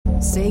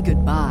Say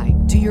goodbye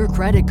to your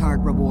credit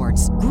card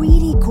rewards.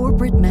 Greedy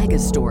corporate mega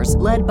stores,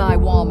 led by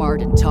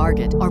Walmart and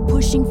Target, are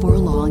pushing for a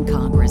law in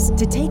Congress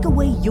to take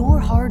away your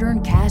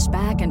hard-earned cash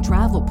back and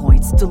travel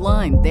points to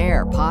line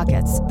their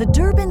pockets. The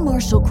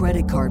Durbin-Marshall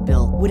credit card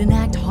bill would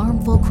enact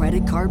harmful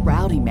credit card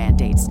routing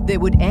mandates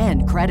that would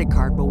end credit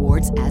card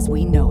rewards as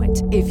we know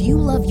it. If you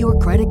love your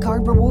credit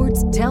card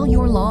rewards, tell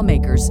your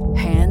lawmakers,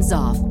 hands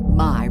off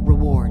my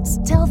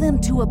rewards. Tell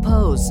them to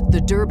oppose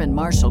the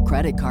Durbin-Marshall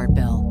credit card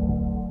bill.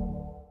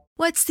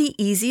 What's the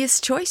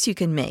easiest choice you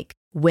can make?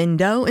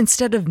 Window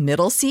instead of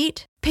middle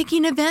seat?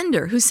 Picking a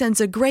vendor who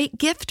sends a great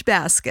gift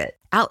basket?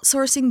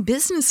 Outsourcing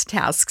business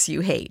tasks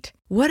you hate?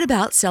 What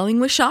about selling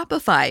with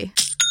Shopify?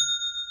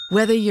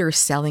 Whether you're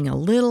selling a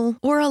little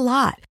or a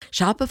lot,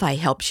 Shopify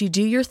helps you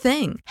do your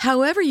thing,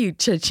 however you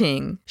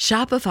cha-ching.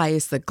 Shopify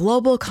is the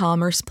global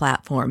commerce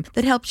platform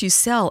that helps you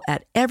sell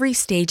at every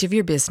stage of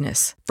your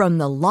business. From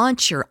the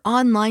launch your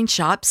online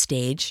shop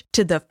stage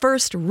to the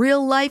first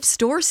real-life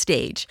store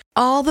stage,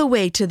 all the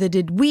way to the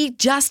did we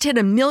just hit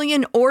 1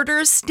 million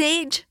orders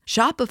stage.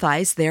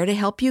 Shopify's there to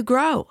help you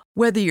grow.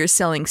 Whether you're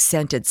selling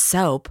scented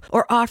soap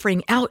or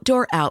offering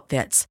outdoor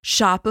outfits,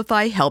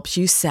 Shopify helps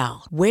you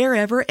sell.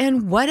 Wherever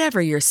and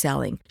whatever you're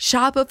selling,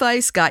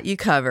 Shopify's got you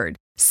covered.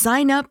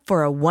 Sign up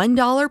for a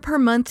 $1 per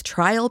month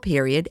trial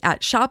period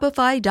at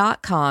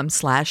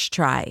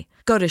shopify.com/try.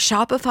 Go to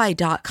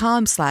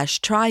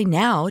shopify.com/try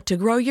now to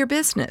grow your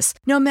business,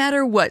 no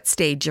matter what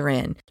stage you're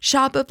in.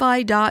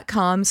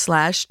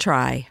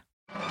 Shopify.com/try.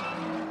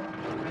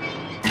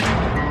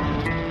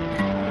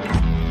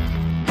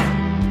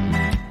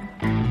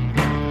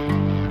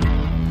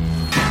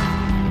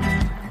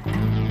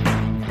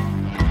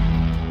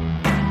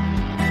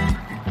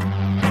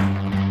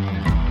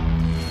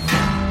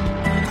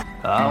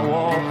 I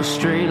walk a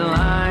straight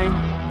line,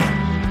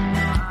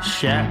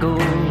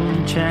 shackled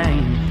and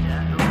chained.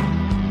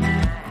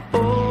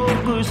 Oh,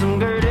 gruesome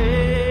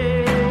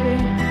Gertie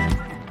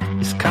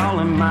is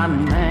calling my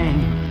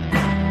name.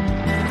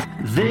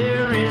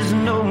 There is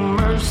no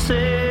mercy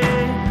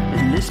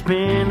in this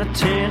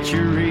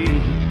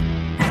penitentiary.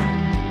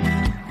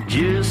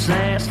 Just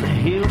ask the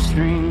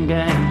Hillstream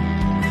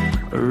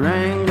Gang,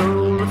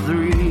 Rango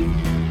 3.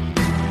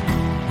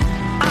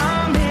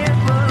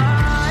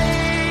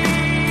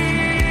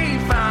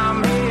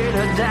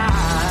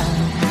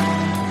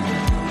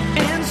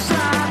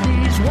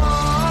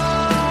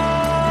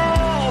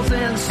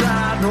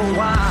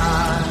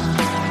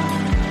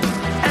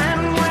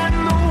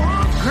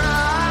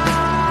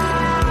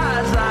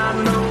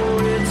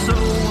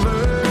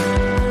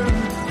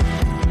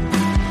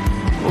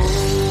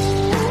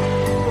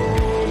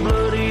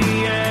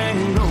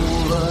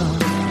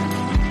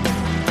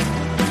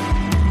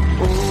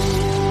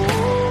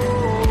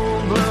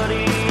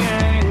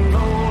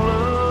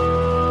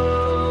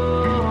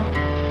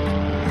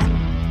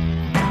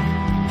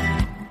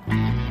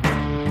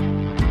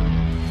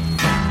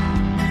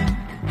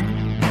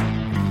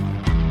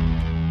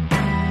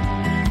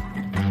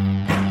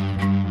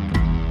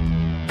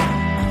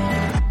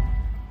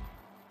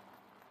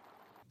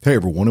 Hey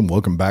everyone, and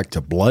welcome back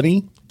to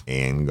Bloody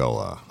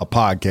Angola, a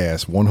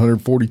podcast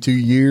 142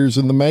 years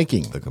in the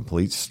making. the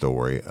complete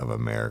story of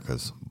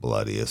America's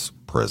bloodiest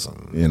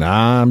prison. And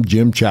I'm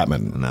Jim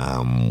Chapman. And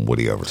I'm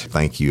Woody Overton.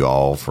 Thank you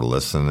all for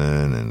listening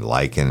and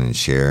liking and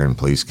sharing.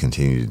 Please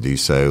continue to do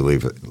so.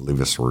 Leave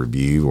us a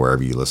review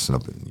wherever you listen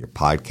up in your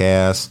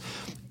podcast.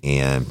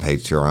 And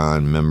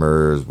Patreon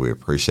members, we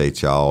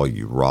appreciate y'all.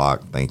 You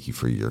rock. Thank you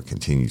for your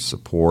continued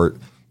support.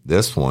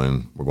 This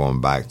one, we're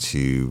going back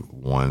to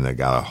one that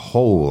got a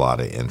whole lot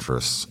of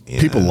interest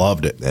in. People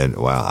loved it. And,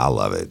 well, I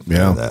love it.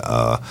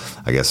 Yeah.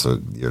 I guess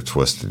you're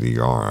twisted to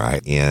your arm,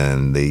 right?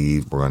 And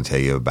we're going to tell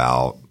you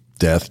about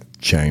Death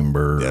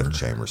Chamber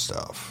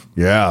stuff.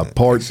 Yeah,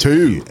 part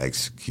 2.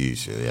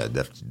 Execution. Yeah,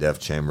 Death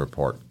Chamber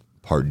part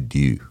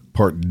 2.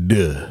 Part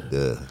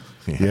 2.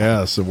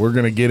 Yeah, so we're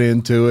going to get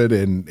into it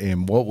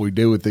and what we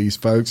do with these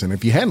folks. And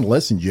if you hadn't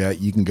listened yet,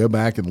 you can go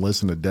back and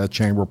listen to Death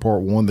Chamber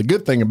Part 1. The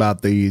good thing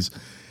about these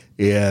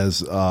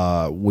is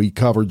we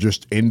cover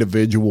just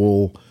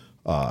individual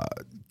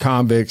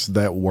convicts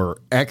that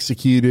were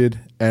executed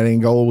at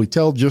Angola. We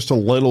tell just a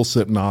little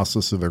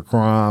synopsis of their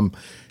crime,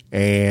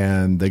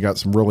 and they got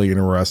some really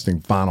interesting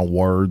final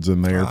words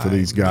in there for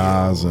these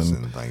guys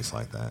and things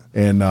like that.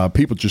 And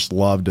people just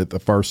loved it the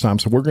first time,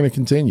 so we're going to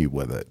continue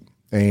with it.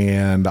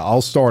 And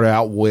I'll start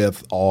out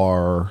with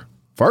our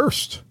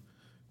first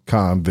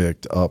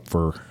convict up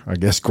for, I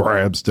guess,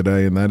 grabs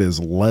today, and that is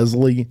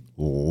Leslie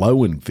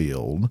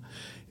Lowenfield.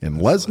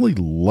 And Leslie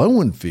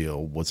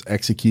Lowenfield was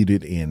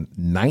executed in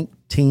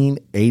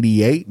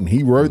 1988, and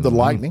he rode the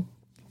lightning.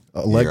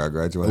 I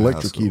graduated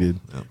electrocuted.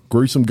 High school. Yep.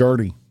 Gruesome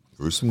Gertie.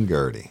 Gruesome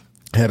Gertie.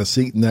 Had a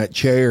seat in that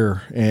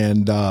chair.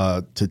 And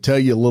to tell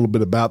you a little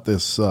bit about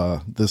this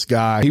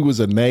guy, he was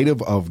a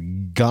native of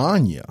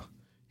Ghana.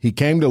 He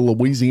came to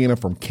Louisiana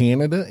from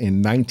Canada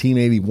in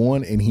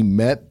 1981, and he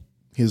met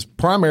his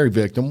primary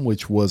victim,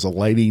 which was a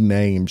lady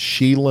named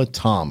Sheila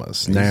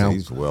Thomas.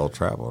 He's well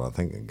traveled. I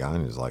think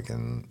Ghana is like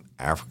in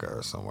Africa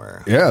or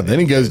somewhere. Yeah, then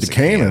he goes to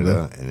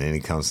Canada. And then he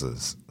comes to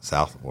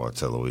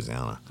to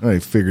Louisiana. They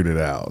figured it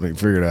out. They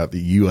figured out the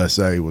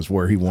USA was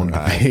where he wanted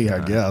to be,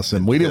 I guess.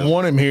 And we didn't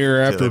want him here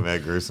after.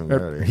 Met Gruesome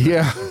Gertie.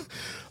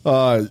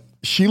 Yeah.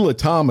 Sheila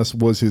Thomas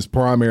was his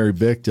primary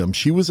victim.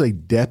 She was a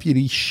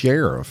deputy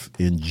sheriff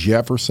in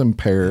Jefferson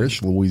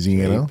Parish,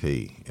 Louisiana,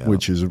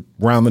 which is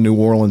around the New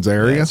Orleans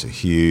area. Yeah, it's a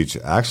huge,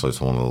 actually, it's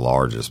one of the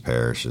largest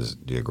parishes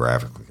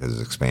geographically because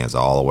it expands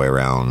all the way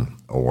around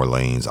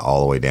Orleans,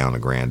 all the way down to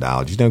Grand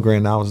Isle. Did you know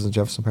Grand Isle was in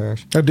Jefferson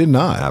Parish? I did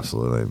not.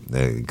 Absolutely.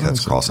 It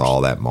cuts across all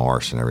that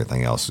marsh and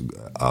everything else.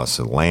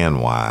 So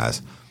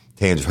land-wise,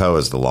 Tangipahoa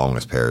is the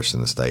longest parish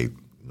in the state,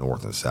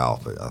 north and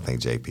south, but I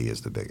think JP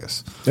is the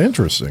biggest.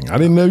 Interesting. I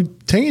didn't know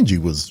Tangi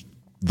was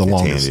the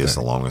longest. Tangi is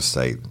the longest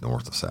state,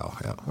 north to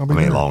south. Yeah, I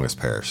mean longest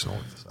parish,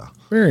 north to south.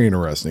 Very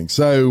interesting.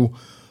 So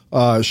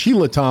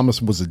Sheila Thomas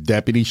was a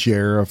deputy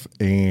sheriff,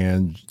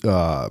 and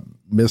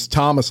Miss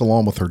Thomas,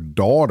 along with her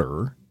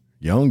daughter,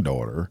 young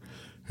daughter,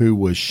 who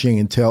was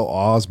Chantel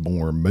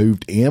Osborne,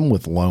 moved in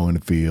with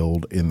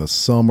Lowenfield in the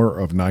summer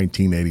of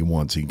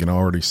 1981. So you can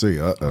already see,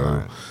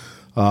 Right.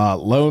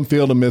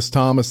 Lowenfield and Miss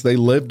Thomas, they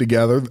lived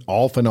together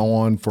off and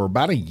on for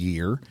about a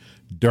year.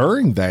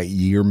 During that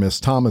year, Miss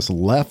Thomas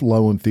left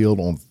Lowenfield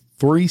on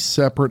 3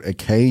 separate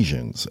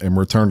occasions and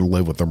returned to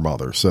live with her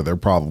mother. So they're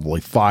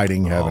probably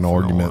fighting, having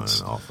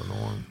arguments. Off and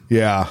on.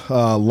 Yeah.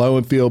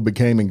 Lowenfield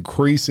became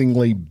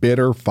increasingly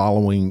bitter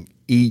following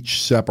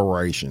each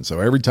separation. So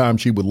every time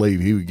she would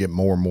leave, he would get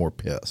more and more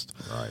pissed.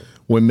 Right.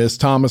 When Miss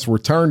Thomas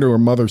returned to her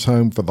mother's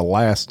home for the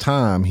last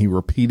time, he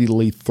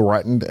repeatedly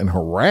threatened and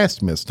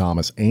harassed Miss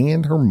Thomas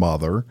and her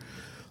mother,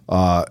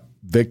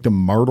 victim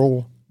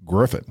Myrtle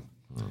Griffin.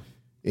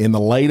 In the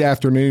late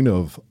afternoon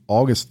of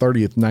August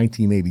 30th,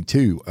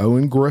 1982,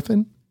 Owen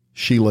Griffin,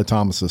 Sheila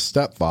Thomas's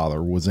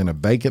stepfather, was in a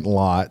vacant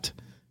lot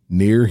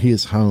near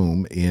his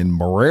home in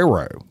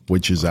Marrero,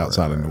 which is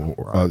outside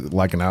of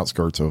like an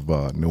outskirts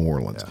of New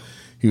Orleans. Yeah.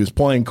 He was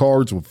playing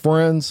cards with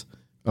friends.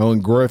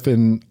 Owen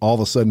Griffin, all of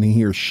a sudden he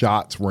hears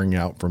shots ring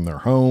out from their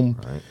home.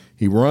 Right.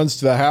 He runs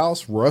to the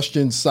house, rushed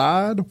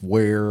inside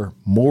where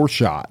more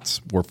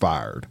shots were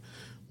fired.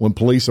 When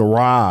police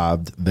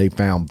arrived, they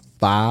found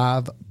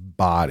 5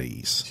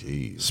 bodies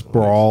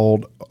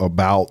sprawled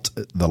about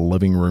the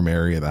living room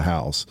area of the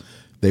house.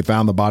 They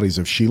found the bodies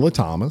of Sheila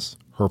Thomas,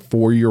 her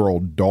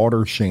 4-year-old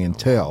daughter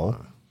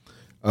Chantel,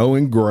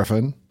 Owen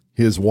Griffin,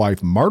 his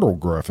wife Myrtle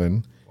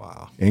Griffin,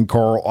 and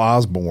Carl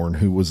Osborne,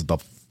 who was the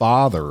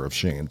father of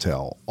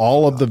Chantel.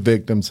 All of the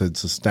victims had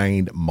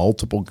sustained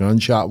multiple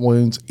gunshot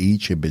wounds.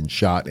 Each had been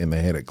shot in the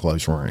head at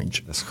close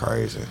range. That's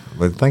crazy.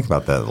 But think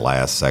about that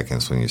last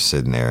seconds when you're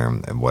sitting there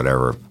and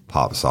whatever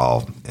pops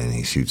off and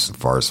he shoots the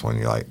first one.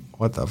 You're like,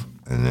 what the?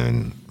 And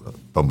then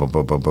boom, boom,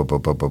 boom, boom, boom,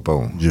 boom, boom, boom,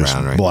 boom. Just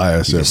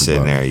blast. You're just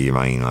sitting there.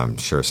 I'm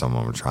sure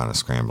someone was trying to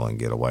scramble and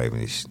get away, but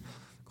he's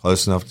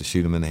close enough to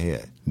shoot him in the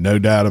head. No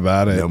doubt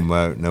about it.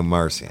 No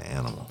mercy,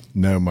 animal.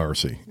 No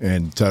mercy,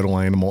 and total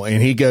animal.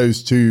 And he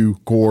goes to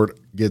court,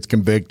 gets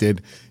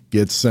convicted,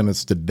 gets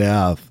sentenced to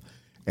death,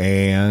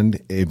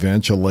 and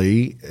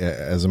eventually,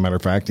 as a matter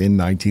of fact, in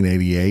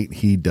 1988,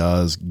 he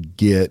does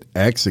get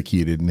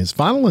executed. And his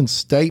final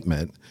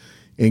statement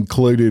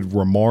included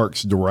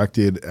remarks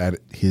directed at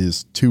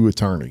his 2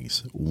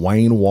 attorneys,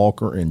 Wayne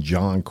Walker and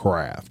John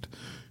Kraft,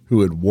 who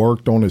had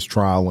worked on his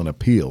trial and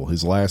appeal.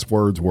 His last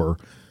words were,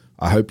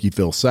 "I hope you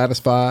feel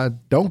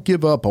satisfied. Don't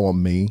give up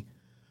on me.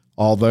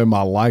 Although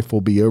my life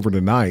will be over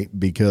tonight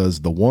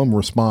because the one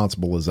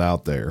responsible is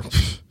out there."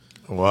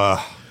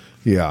 Wow.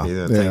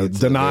 Yeah.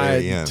 Deny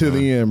it to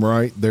the end,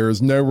 right? There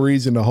is no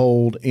reason to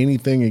hold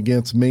anything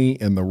against me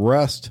and the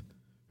rest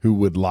who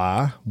would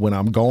lie. When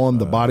I'm gone,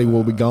 the body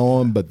will be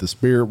gone, but the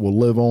spirit will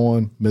live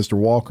on. Mr.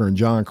 Walker and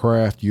John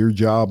Kraft, your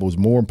job was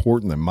more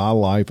important than my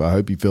life. I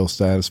hope you feel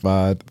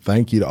satisfied.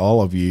 Thank you to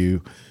all of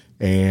you,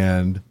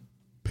 and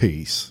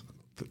peace.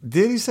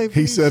 Did he say peace?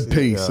 He said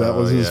peace. That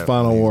was his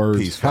final words.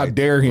 Peace, How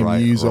dare him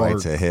use our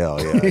to hell?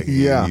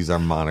 Yeah, use our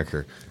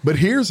moniker. But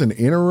here's an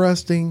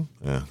interesting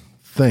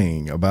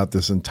thing about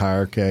this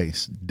entire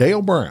case.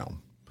 Dale Brown,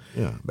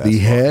 the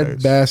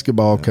head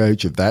basketball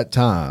coach at that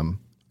time,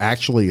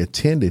 actually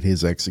attended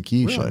his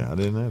execution. Really? I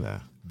didn't know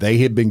that. They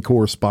had been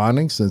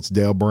corresponding since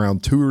Dale Brown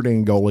toured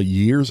Angola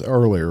years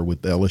earlier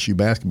with the LSU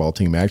basketball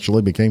team.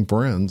 Actually became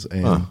friends,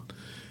 and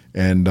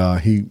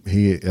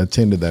he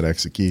attended that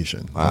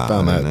execution. Wow, I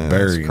found that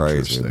very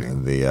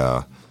interesting.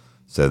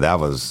 So that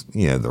was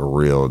the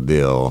real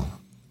deal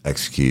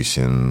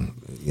execution.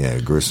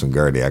 Gruesome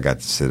Gertie. I got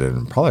to sit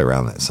in probably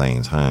around that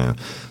same time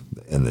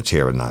in the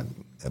chair, but not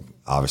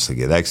obviously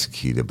get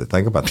executed. But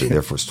think about the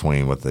difference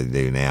between what they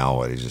do now,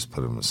 what they just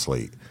put them to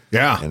sleep.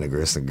 Yeah, and the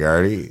Gruesome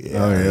Gertie,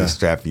 they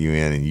strap you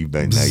in, and you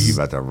know you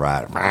about to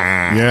ride.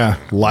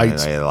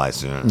 Lights, and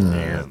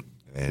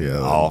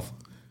off.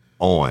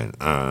 On.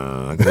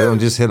 They don't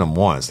just hit him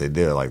once. They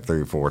did it like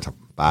 3 or 4,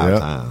 5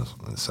 times.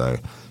 And so,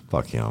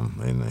 fuck him.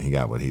 And he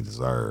got what he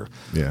deserved.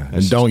 Yeah.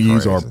 And don't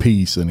use our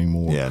peace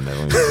anymore. Yeah,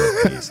 don't use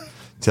our peace.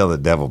 Tell the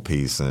devil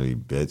peace, you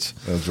bitch.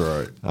 That's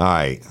right. All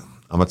right.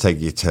 I'm going to take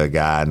you to a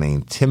guy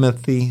named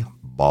Timothy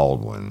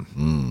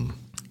Baldwin.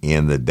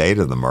 And the date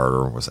of the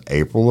murder was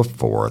April the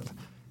 4th,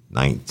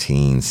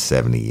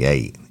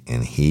 1978.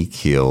 And he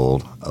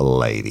killed a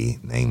lady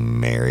named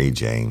Mary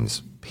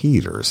James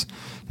Peters.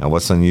 Now,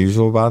 what's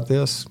unusual about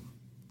this?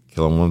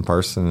 Killing one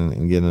person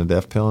and getting a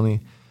death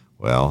penalty?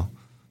 Well,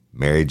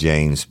 Mary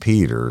James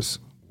Peters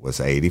was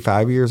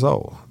 85 years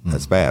old.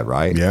 That's bad,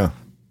 right? Yeah.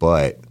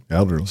 But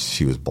elderly.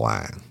 She was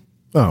blind.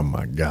 Oh,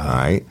 my God. All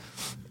right.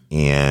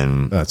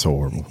 And that's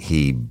horrible.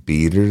 He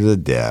beat her to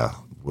death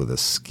with a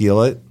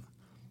skillet,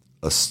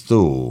 a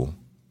stool,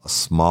 a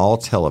small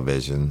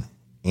television,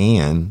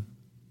 and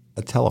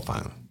a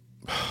telephone.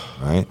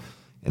 Right?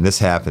 And this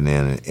happened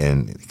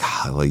in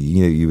golly,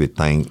 you would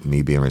think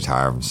me being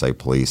retired from state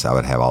police, I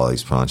would have all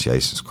these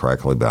pronunciations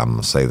correctly, but I'm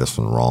going to say this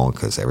one wrong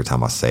because every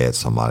time I say it,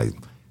 somebody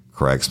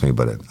corrects me.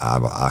 But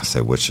I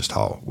say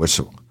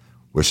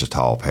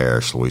Wichita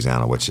Parish,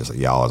 Louisiana, which is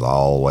y'all is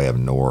all the way up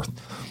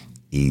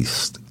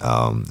northeast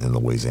in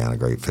Louisiana,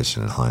 great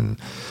fishing and hunting.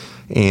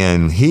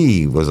 And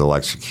he was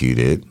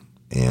electrocuted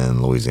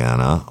in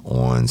Louisiana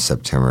on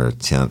September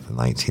 10th,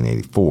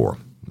 1984.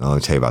 Now, let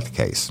me tell you about the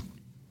case.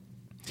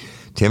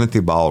 Timothy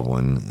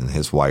Baldwin and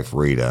his wife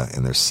Rita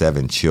and their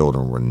 7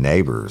 children were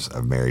neighbors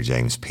of Mary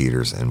James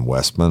Peters in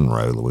West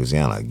Monroe,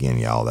 Louisiana. Again,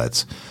 y'all,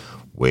 that's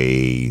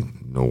way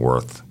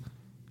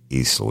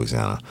northeast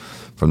Louisiana.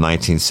 From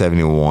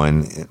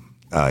 1971,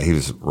 he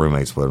was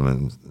roommates with him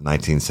in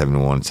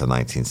 1971 to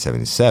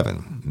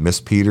 1977.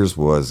 Miss Peters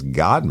was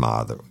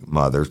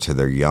godmother to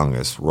their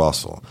youngest,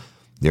 Russell.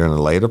 During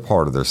the later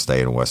part of their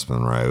stay in West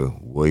Monroe,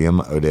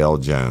 William Odell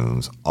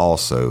Jones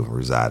also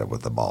resided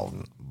with the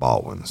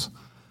Baldwins.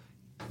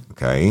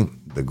 Okay,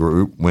 the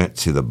group went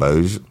to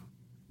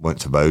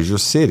Bossier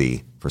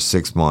City for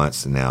 6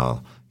 months, and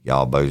now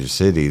y'all Bossier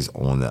City's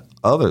on the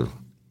other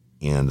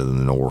end of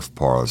the north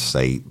part of the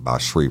state by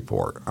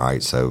Shreveport. All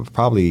right, so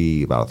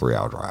probably about a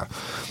 3-hour drive.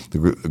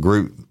 The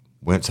group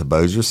went to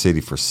Bossier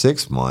City for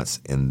 6 months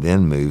and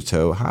then moved to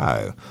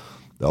Ohio.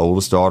 The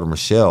oldest daughter,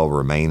 Michelle,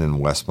 remained in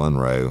West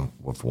Monroe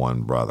with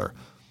one brother.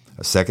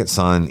 A second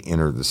son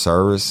entered the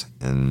service,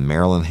 and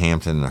Marilyn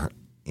Hampton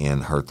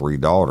and her 3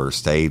 daughters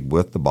stayed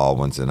with the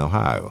Baldwins in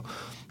Ohio.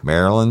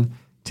 Marilyn,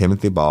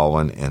 Timothy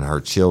Baldwin, and her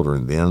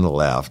children then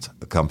left,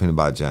 accompanied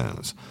by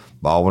Jones.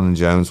 Baldwin and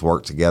Jones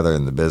worked together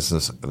in the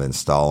business of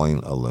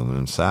installing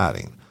aluminum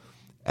siding.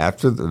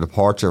 After the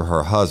departure of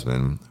her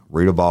husband,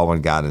 Rita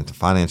Baldwin got into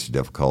financial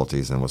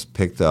difficulties and was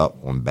picked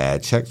up on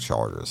bad check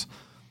charges.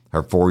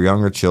 Her 4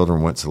 younger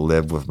children went to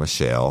live with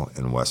Michelle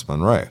in West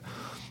Monroe.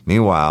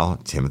 Meanwhile,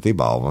 Timothy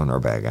Baldwin, our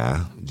bad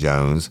guy,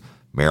 Jones,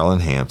 Marilyn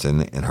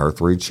Hampton, and her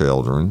 3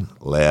 children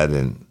led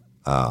an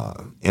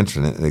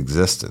internet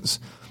existence.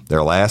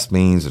 Their last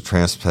means of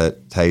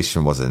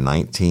transportation was a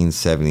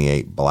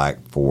 1978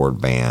 black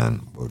Ford van,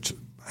 which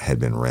had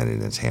been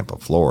rented in Tampa,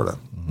 Florida.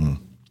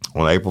 Mm-hmm.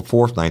 On April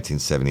 4th,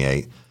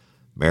 1978,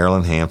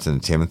 Marilyn Hampton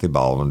and Timothy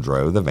Baldwin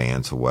drove the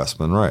van to West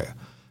Monroe.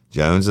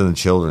 Jones and the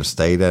children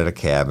stayed at a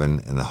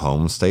cabin in the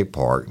Home State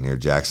Park near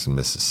Jackson,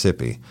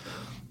 Mississippi.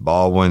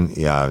 Baldwin,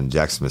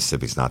 Jackson,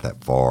 Mississippi is not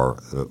that far.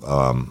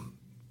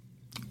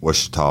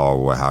 Wichita,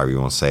 or however you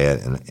want to say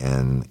it,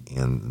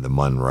 and the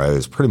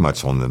Monroes, pretty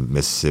much on the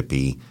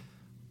Mississippi,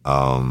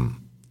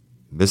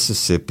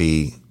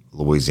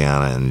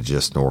 Louisiana, and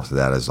just north of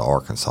that is the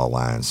Arkansas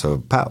line. So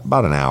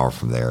about an hour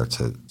from there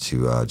to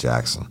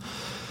Jackson.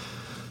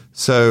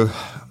 So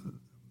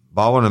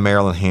Baldwin and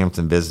Marilyn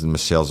Hampton visited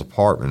Michelle's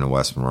apartment in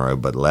West Monroe,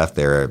 but left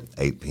there at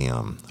 8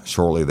 p.m.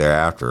 Shortly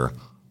thereafter,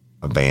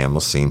 a van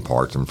was seen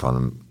parked in front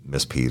of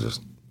Miss Peters'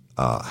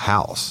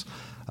 house.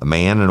 A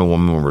man and a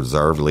woman were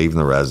observed leaving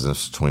the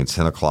residence between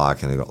 10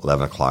 o'clock and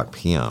 11 o'clock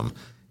p.m.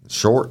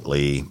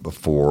 Shortly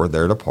before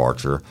their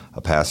departure, a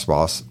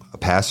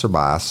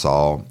passerby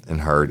saw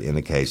and heard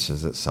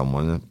indications that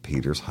someone in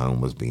Peters'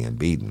 home was being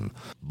beaten.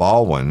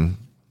 Baldwin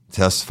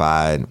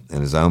testified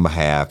in his own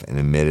behalf and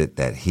admitted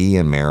that he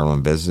and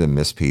Marilyn visited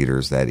Miss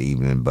Peters that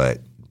evening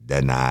but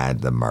denied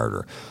the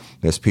murder.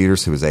 Miss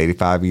Peters, who was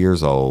 85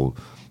 years old,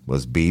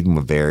 was beaten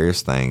with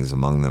various things,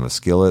 among them a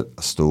skillet,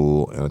 a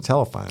stool, and a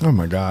telephone. Oh,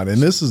 my God. And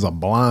this is a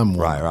blind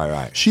woman.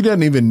 Right. She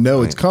doesn't even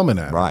know it's coming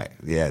at her. Right.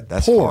 Yeah,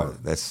 that's Poor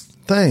that's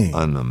thing.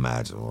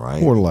 Unimaginable,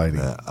 right? Poor lady.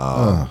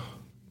 I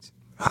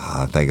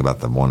think about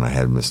the one I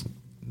had, Miss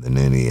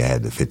Nuni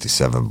had the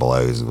 57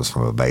 blows. It was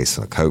from a base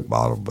in a Coke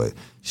bottle, but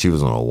she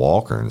was on a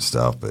walker and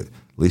stuff, but at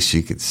least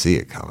she could see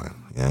it coming.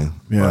 Yeah.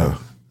 Yeah.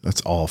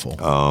 That's awful.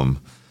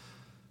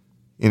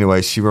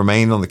 Anyway, she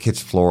remained on the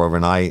kitchen floor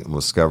overnight and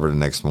was discovered the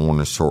next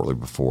morning shortly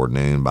before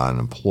noon by an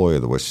employee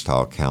of the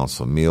Wichita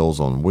Council Meals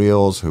on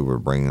Wheels who were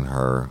bringing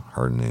her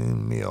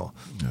noon meal.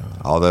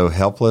 Although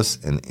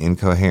helpless and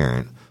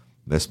incoherent,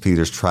 Miss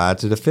Peters tried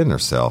to defend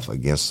herself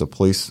against the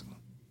police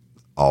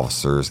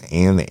officers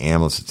and the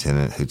ambulance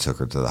attendant who took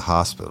her to the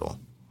hospital.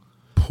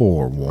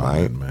 Poor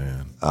woman,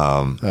 man.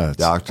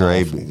 Dr.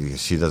 A.B.,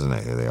 she doesn't know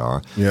who they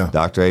are. Yeah.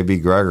 Dr. A.B.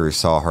 Gregory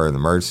saw her in the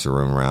emergency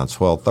room around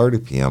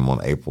 12:30 p.m.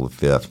 on April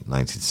 5th,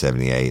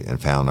 1978,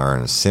 and found her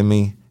in a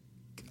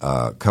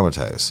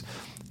semi-comatose.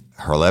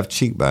 Her left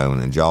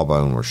cheekbone and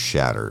jawbone were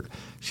shattered.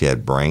 She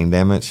had brain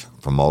damage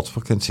from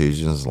multiple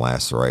contusions and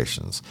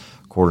lacerations.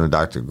 According to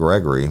Dr.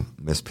 Gregory,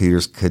 Miss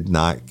Peters could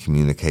not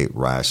communicate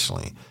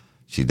rationally.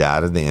 She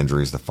died of the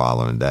injuries the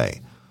following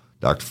day.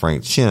 Dr.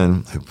 Frank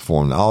Chin, who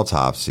performed the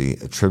autopsy,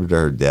 attributed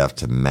her death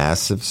to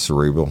massive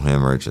cerebral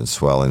hemorrhage and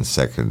swelling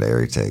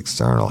secondary to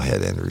external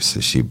head injuries.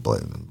 So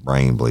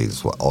brain bleed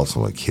is what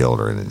ultimately killed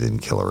her, and it didn't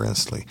kill her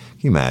instantly. Can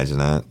you imagine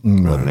that?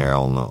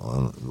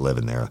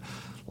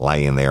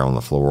 Laying there on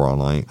the floor all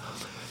night.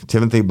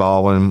 Timothy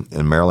Baldwin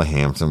and Marilyn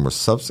Hampton were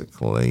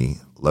subsequently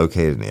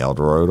located in El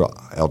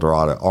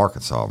Dorado,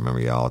 Arkansas.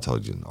 Remember, y'all, I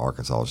told you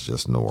Arkansas is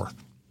just north.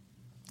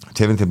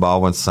 Timothy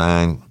Baldwin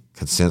signed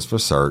consents for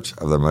search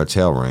of the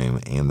motel room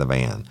and the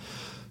van.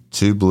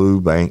 2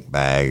 blue bank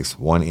bags,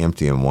 one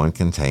empty and one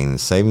containing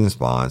savings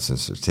bonds and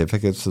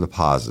certificates of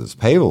deposits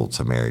payable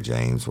to Mary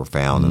James, were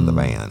found in the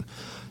van.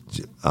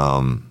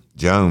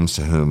 Jones,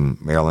 to whom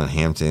Marilyn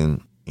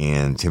Hampton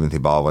and Timothy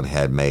Baldwin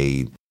had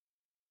made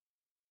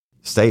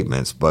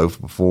statements both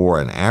before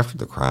and after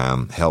the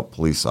crime, helped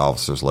police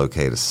officers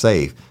locate a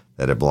safe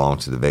that had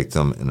belonged to the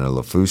victim in the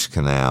Lafourche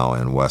Canal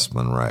in West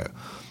Monroe.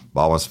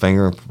 Baldwin's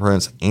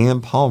fingerprints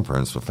and palm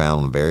prints were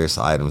found on various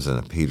items in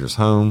the Peters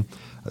home: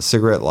 a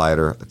cigarette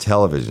lighter, a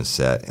television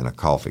set, and a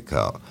coffee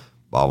cup.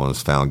 Baldwin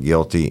was found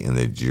guilty, and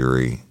the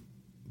jury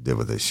did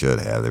what they should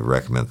have. They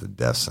recommended the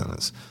death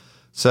sentence.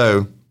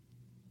 So,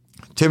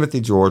 Timothy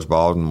George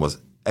Baldwin was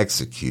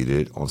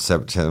executed on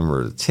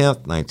September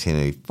 10th,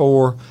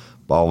 1984.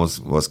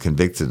 Baldwin was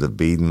convicted of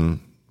beating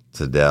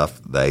to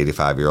death the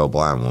 85-year-old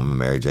blind woman,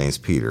 Mary James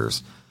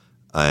Peters.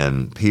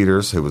 And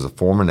Peters, who was a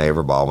former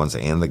neighbor of Baldwin's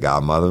and the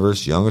godmother of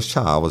his youngest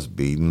child, was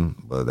beaten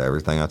with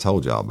everything I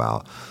told y'all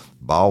about.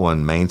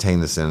 Baldwin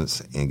maintained the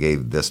sentence and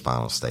gave this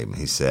final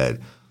statement. He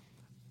said,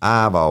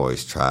 "I've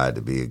always tried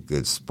to be a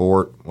good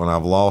sport when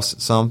I've lost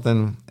at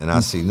something, and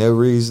I see no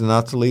reason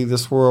not to leave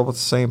this world with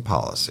the same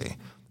policy.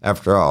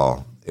 After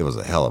all, it was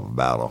a hell of a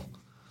battle.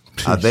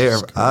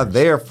 I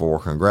therefore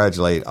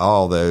congratulate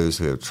all those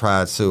who have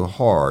tried so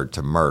hard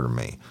to murder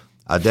me.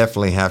 I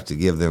definitely have to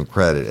give them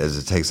credit, as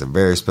it takes a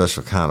very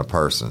special kind of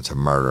person to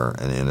murder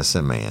an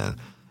innocent man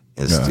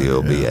and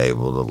still be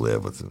able to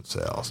live with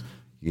themselves."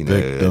 You know,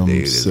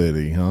 Victim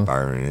City, huh?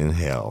 Burning in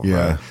hell.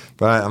 Yeah. Right?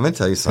 But I'm going to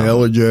tell you something.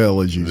 Hell or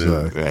jail, as you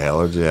say.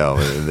 Hell or jail.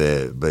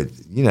 But,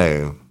 you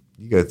know,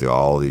 you go through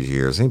all these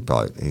years.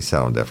 He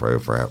sat on death row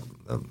for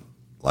a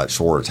lot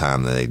shorter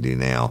time than they do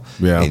now.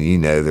 Yeah. And you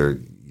know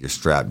you're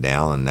strapped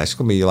down, and that's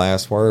going to be your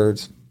last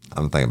words.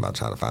 I'm thinking about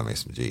trying to find me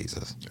some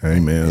Jesus.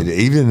 Amen. And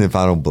even if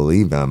I don't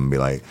believe him, be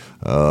like,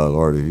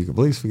 Lord, if you could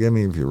please forgive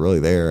me if you're really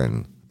there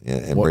and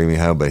bring me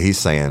home. But he's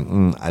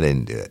saying, I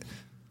didn't do it.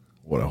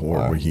 What a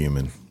horrible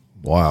human.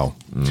 Wow.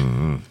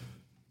 Mm-hmm.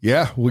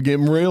 Yeah, we're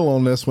getting real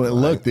on this one. Right.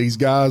 Look, these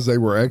guys, they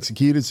were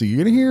executed, so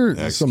you're going to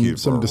hear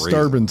some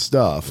disturbing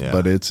stuff,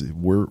 but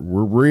we're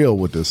real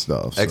with this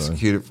stuff. So.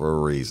 Executed for a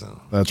reason.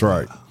 That's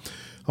right.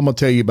 I'm going to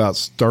tell you about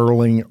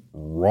Sterling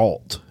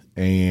Rault.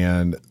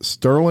 And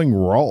Sterling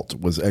Rault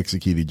was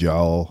executed,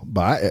 y'all,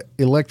 by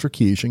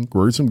electrocution,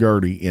 gruesome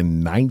dirty,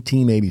 in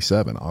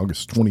 1987,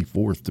 August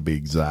 24th to be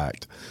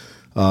exact.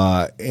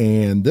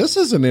 And this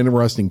is an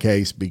interesting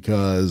case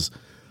because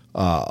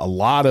a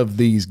lot of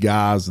these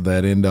guys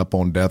that end up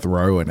on death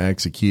row and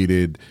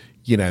executed,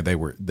 you know,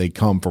 they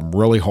come from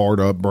really hard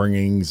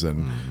upbringings,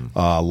 and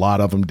a lot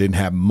of them didn't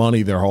have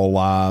money their whole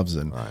lives.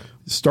 And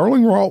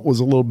Sterling Rault was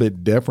a little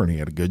bit different. He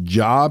had a good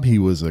job. He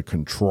was a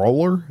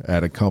controller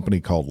at a company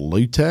called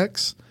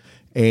Lutex,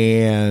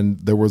 and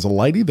there was a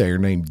lady there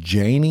named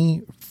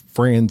Janie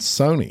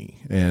Fransoni.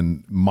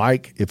 And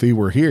Mike, if he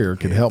were here,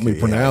 could help me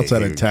pronounce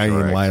that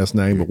Italian last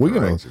name. But we're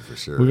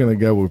gonna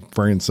go with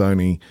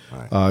Fransoni.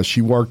 Right.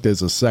 She worked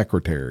as a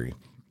secretary.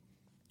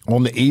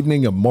 On the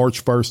evening of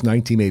March 1st,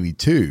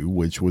 1982,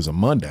 which was a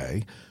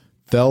Monday,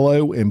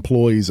 fellow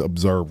employees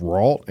observed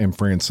Rault and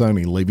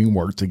Fransoni leaving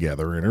work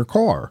together in her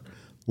car.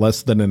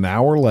 Less than an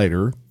hour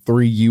later,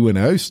 3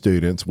 UNO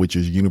students, which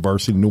is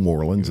University of New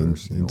Orleans,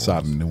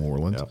 inside of New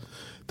Orleans,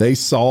 they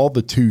saw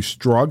the two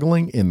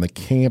struggling in the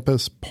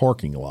campus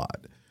parking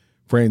lot.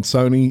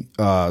 Fransoni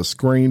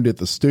screamed at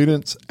the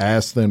students,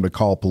 asked them to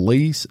call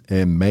police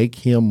and make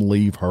him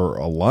leave her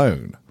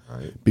alone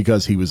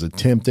because he was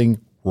attempting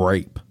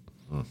rape.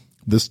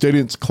 The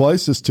students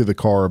closest to the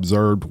car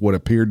observed what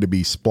appeared to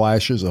be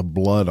splashes of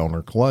blood on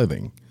her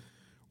clothing.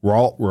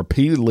 Rault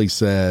repeatedly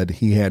said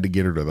he had to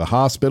get her to the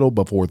hospital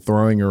before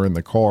throwing her in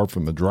the car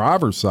from the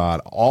driver's side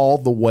all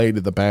the way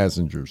to the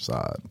passenger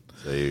side.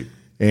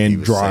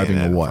 And driving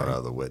away. In front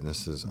of the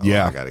witnesses.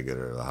 I got to get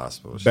her to the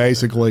hospital.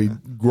 Basically,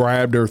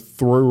 grabbed her,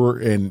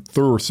 threw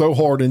her so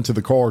hard into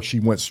the car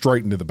she went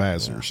straight into the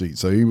passenger seat.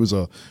 So he was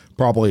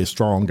probably a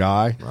strong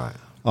guy. Right.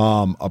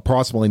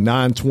 Approximately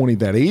 9:20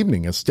 that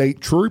evening, a state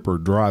trooper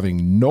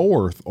driving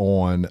north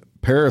on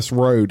Paris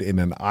Road in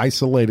an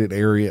isolated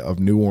area of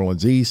New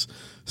Orleans East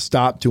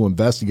stopped to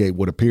investigate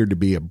what appeared to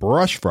be a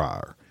brush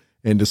fire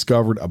and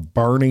discovered a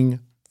burning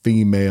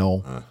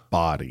female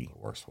body.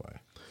 Worst way.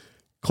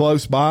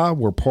 Close by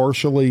were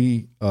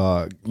partially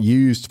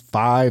used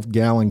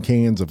 5-gallon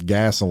cans of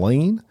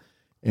gasoline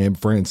and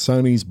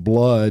Fransoni's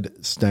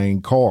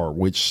blood-stained car,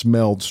 which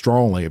smelled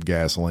strongly of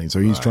gasoline. So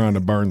he's trying to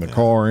burn the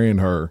car and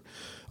her.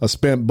 A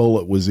spent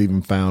bullet was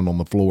even found on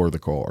the floor of the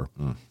car.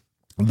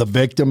 The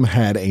victim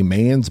had a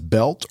man's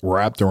belt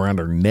wrapped around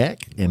her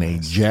neck and a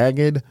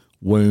jagged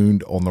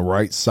wound on the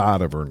right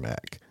side of her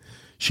neck.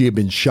 She had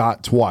been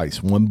shot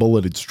twice. One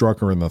bullet had struck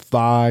her in the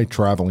thigh,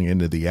 traveling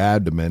into the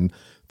abdomen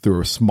through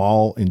her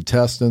small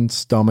intestine,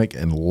 stomach,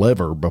 and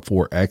liver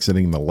before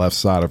exiting the left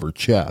side of her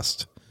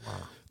chest.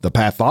 The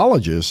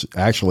pathologist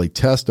actually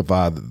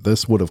testified that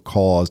this would have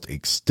caused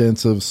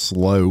extensive,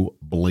 slow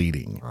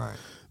bleeding. Right.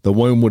 The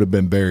wound would have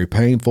been very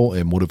painful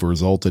and would have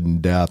resulted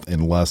in death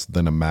in less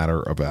than a matter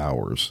of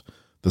hours.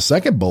 The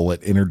second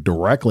bullet entered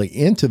directly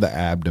into the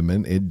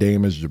abdomen. It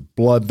damaged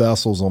blood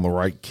vessels on the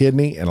right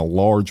kidney and a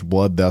large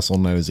blood vessel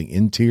known as the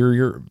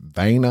anterior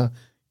vena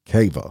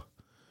cava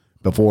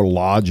before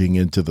lodging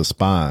into the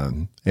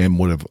spine, and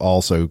would have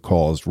also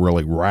caused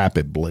really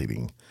rapid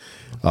bleeding.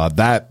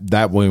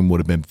 That wound would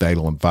have been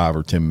fatal in 5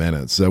 or 10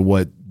 minutes. So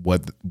what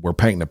we're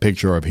painting a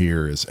picture of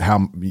here is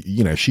how,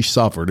 she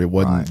suffered. It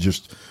wasn't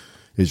just,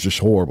 it's just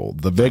horrible.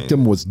 The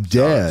victim was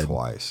dead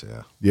twice.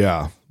 Yeah.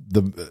 Yeah.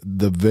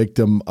 The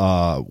victim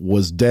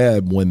was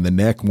dead when the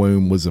neck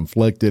wound was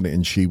inflicted,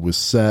 and she was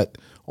set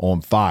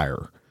on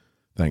fire.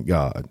 Thank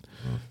God.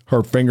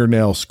 Her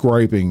fingernail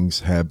scrapings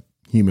had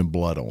human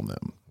blood on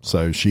them.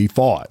 So she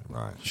fought.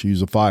 Right.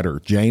 She's a fighter.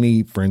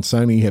 Janie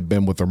Fransoni had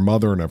been with her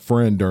mother and a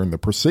friend during the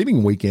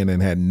preceding weekend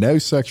and had no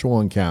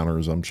sexual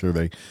encounters. I'm sure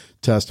they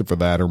tested for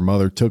that. Her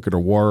mother took her to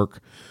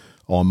work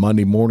on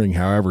Monday morning.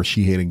 However,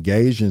 she had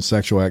engaged in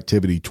sexual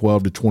activity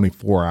 12 to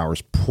 24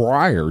 hours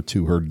prior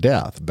to her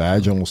death.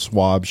 Vaginal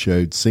swab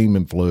showed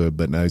semen fluid,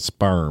 but no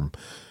sperm.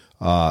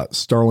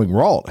 Sterling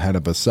Rault had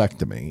a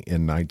vasectomy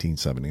in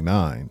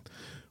 1979.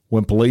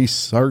 When police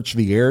searched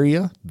the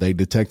area, they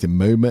detected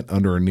movement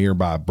under a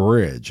nearby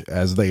bridge.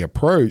 As they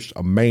approached,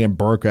 a man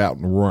broke out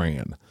and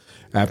ran.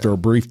 After a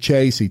brief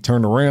chase, he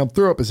turned around,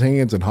 threw up his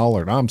hands, and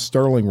hollered, "I'm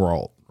Sterling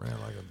Rault." Ran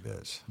like a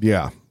bitch.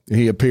 Yeah.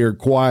 He appeared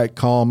quiet,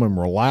 calm, and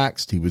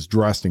relaxed. He was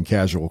dressed in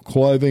casual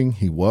clothing.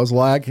 He was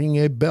lacking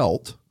a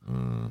belt.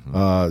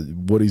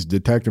 Woody's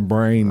detective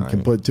brain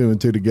can put 2 and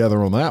 2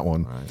 together on that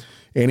one. Right.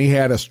 And he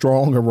had a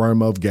strong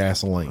aroma of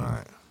gasoline.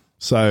 Right.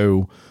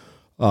 So,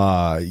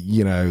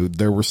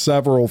 there were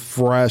several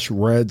fresh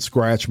red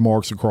scratch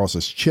marks across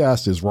his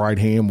chest. His right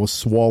hand was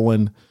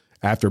swollen.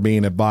 After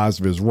being advised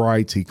of his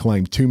rights, he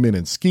claimed 2 men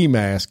in ski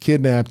masks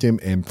kidnapped him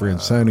and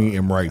Fransoni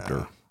and raped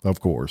her, of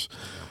course.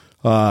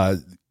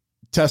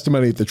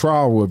 Testimony at the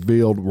trial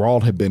revealed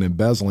Rault had been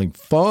embezzling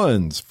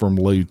funds from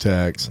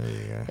Lutex,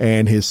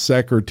 and his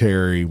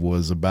secretary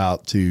was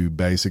about to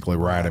basically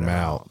rat him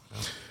out.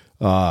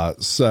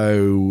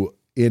 So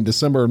in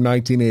December of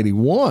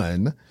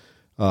 1981,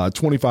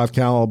 25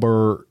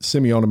 caliber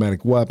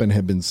semi-automatic weapon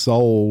had been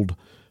sold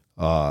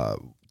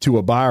to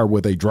a buyer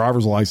with a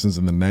driver's license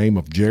in the name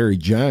of Jerry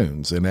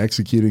Jones. In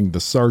executing the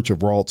search of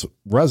Rault's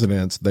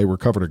residence, they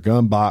recovered a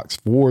gun box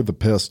for the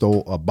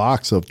pistol, a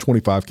box of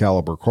 25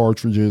 caliber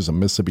cartridges, a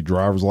Mississippi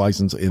driver's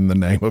license in the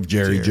name of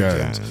Jerry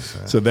Jones.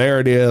 So there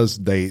it is.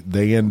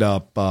 They end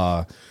up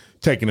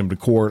taking him to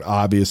court,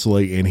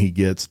 obviously, and he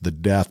gets the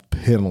death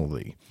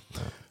penalty.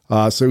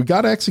 So he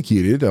got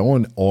executed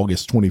on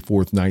August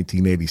 24th,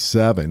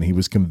 1987. He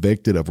was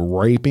convicted of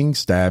raping,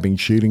 stabbing,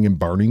 shooting, and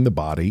burning the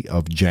body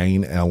of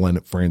Jane Ellen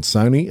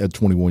Fransoni, a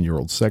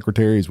 21-year-old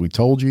secretary, as we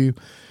told you.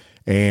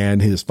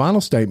 And his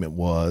final statement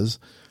was,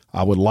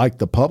 "I would like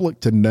the public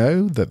to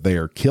know that they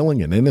are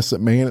killing an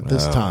innocent man at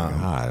this time."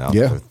 God,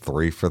 yeah.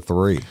 3 for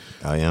 3.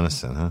 How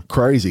innocent, huh?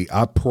 Crazy.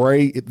 I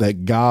pray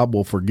that God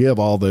will forgive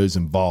all those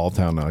involved.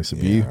 How nice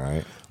of you.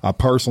 Right. I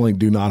personally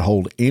do not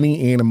hold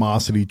any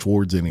animosity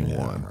towards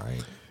anyone. Yeah,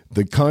 right.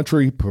 The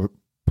country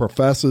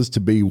professes to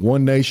be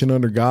one nation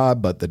under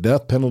God, but the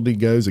death penalty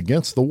goes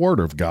against the word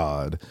of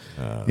God.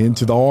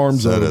 Into the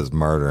arms so of... does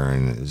murder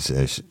and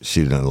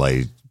shooting a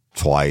lady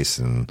twice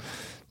and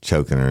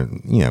choking her,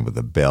 with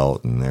a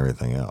belt and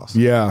everything else.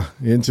 Yeah.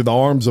 Into the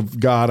arms of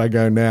God I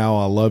go now.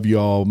 I love you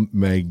all.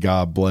 May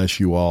God bless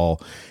you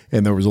all.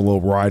 And there was a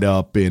little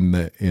write-up in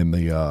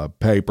the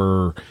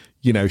paper,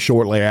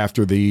 shortly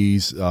after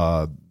these,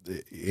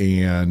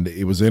 and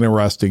it was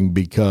interesting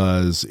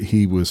because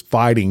he was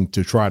fighting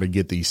to try to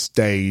get these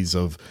stays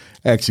of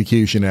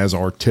execution as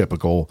are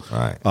typical,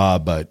 right?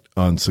 But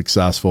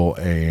unsuccessful,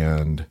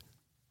 and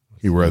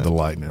he rode the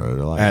lightning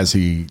as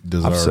he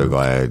deserved. I'm so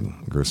glad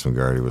Bruce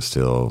McGurty was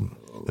still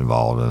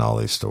involved in all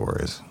these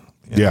stories.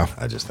 Yeah.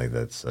 I just think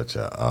that's such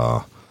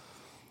a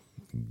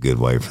good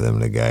way for them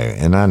to go.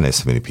 And I know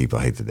so many people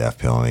hate the death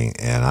penalty,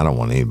 and I don't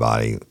want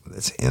anybody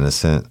that's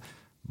innocent,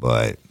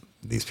 but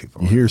these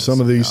people. You hear some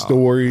of these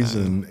stories,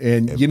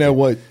 and you know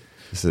what?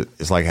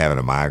 It's like having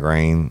a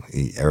migraine.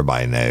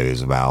 Everybody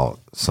knows about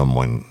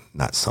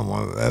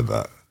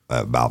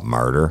about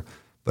murder,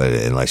 but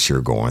unless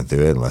you're going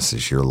through it, unless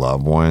it's your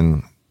loved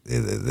one,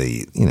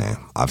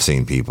 I've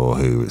seen people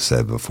who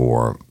said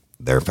before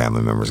their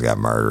family members got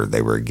murdered,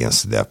 they were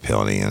against the death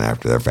penalty, and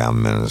after their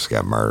family members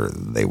got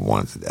murdered, they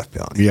wanted the death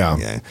penalty. Yeah.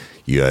 Okay?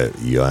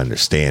 You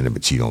understand it,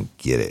 but you don't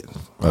get it.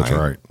 That's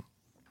right.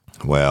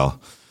 Well,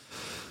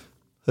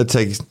 let's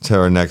take to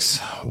our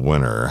next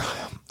winner,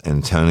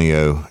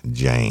 Antonio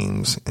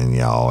James. And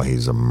y'all,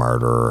 he's a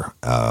murderer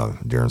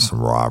during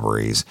some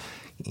robberies,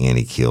 and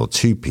he killed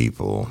 2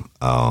 people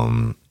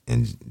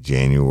in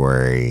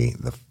January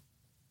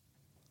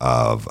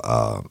of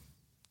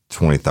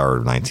 23rd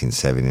of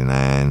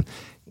 1979,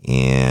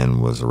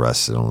 and was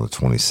arrested on the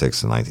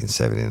 26th of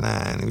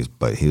 1979.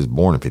 He was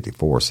born in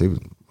 54, so he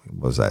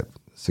was at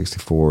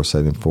 64,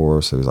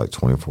 74, so he was like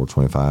 24,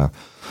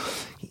 25.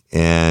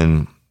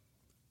 And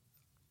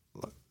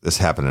this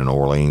happened in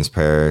Orleans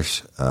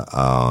Parish,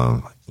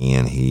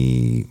 and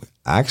he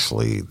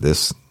actually,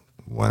 this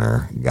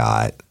winter,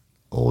 got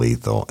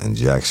lethal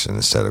injection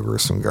instead of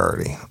gruesome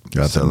Gertie.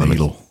 Got the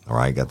needle. All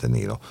right, got the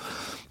needle.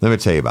 Let me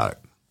tell you about it.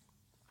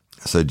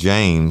 So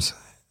James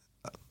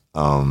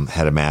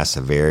had amassed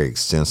a very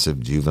extensive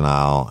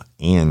juvenile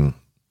and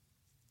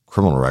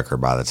criminal record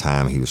by the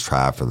time he was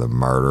tried for the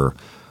murder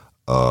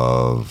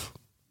of,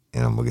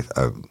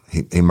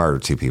 he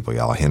murdered 2 people,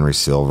 y'all. Henry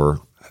Silver,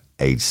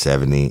 age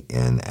 70,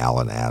 and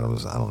Alan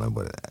Adams. I don't know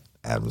what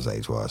Adams'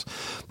 age was.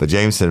 But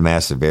James had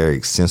amassed a very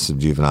extensive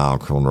juvenile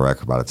and criminal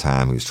record by the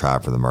time he was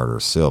tried for the murder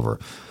of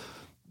Silver.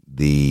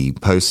 The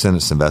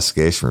post-sentence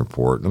investigation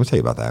report, let me tell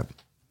you about that.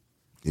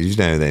 Did you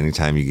know that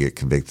anytime you get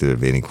convicted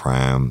of any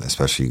crime,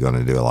 especially you're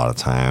going to do a lot of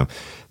time,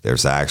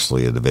 there's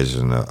actually a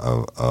division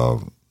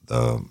of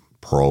the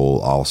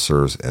parole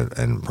officers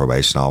and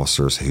probation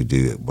officers who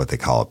do what they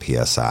call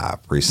a PSI,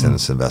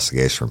 pre-sentence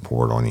investigation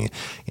report on you.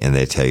 And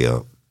they tell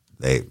you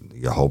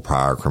your whole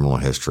prior criminal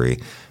history,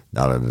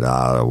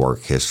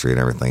 work history and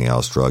everything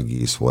else, drug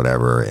use,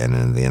 whatever.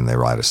 And then they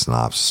write a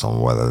synopsis on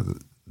whether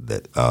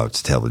that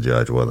to tell the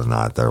judge whether or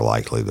not they're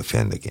likely to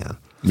offend again.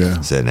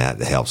 Yeah. So that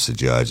helps the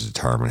judge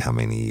determine how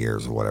many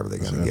years or whatever they're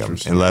going to give them,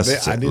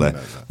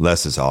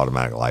 unless it's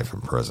automatic life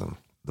in prison.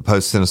 The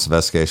post-sentence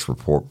investigation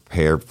report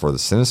prepared for the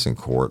sentencing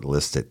court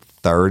listed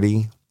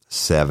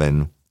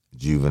 37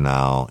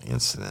 juvenile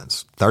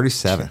incidents.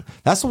 37.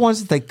 That's the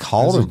ones that they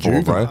called him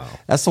for, bro.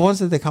 That's the ones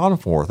that they called him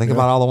for. Think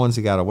about all the ones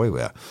he got away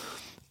with.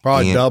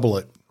 Probably double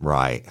it.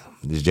 Right.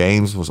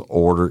 James was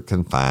ordered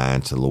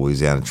confined to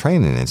Louisiana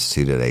Training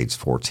Institute at age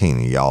 14.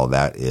 And y'all,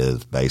 that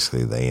is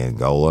basically the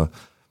Angola.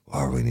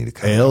 Or we need to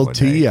cover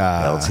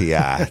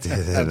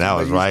LTI. And that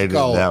was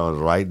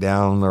right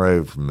down the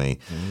road from me.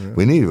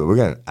 Mm-hmm. We're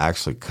going to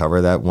actually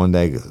cover that one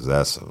day because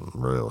that's some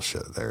real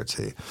shit there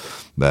too.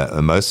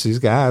 But most of these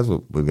guys,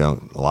 a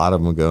lot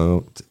of them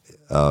go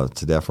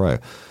to death row.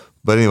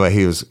 But anyway,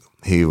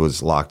 he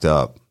was locked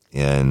up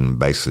in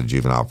basically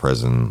juvenile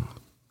prison,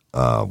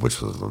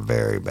 which was a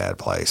very bad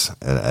place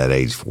at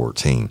age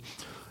 14.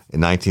 In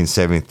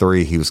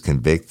 1973, he was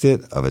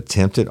convicted of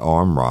attempted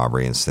armed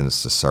robbery and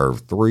sentenced to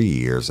serve 3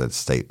 years at the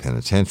state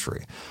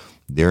penitentiary.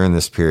 During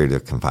this period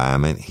of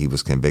confinement, he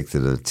was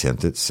convicted of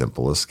attempted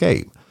simple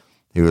escape.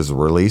 He was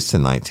released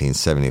in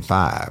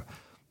 1975.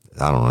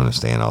 I don't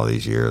understand all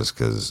these years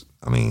because,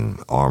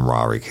 armed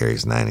robbery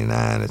carries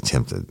 99,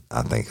 attempted,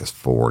 I think, is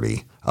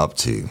 40 up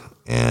to.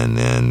 And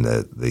then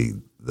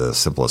the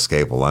simple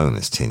escape alone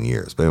is 10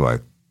 years. But anyway,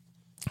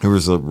 he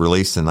was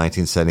released in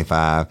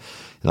 1975.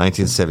 In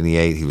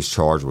 1978, he was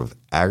charged with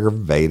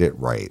aggravated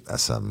rape.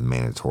 That's a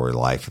mandatory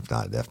life, if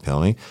not death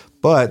penalty.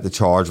 But the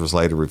charge was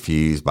later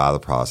refused by the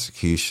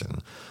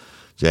prosecution.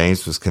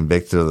 James was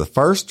convicted of the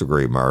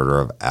first-degree murder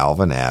of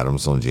Alvin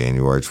Adams on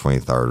January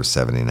 23rd of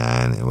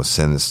 79 and was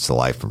sentenced to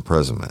life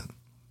imprisonment.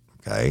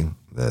 Okay,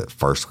 the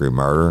first-degree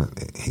murder,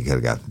 he could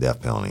have got the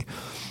death penalty.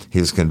 He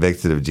was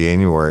convicted on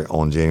January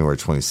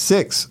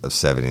 26th of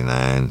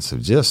 79, so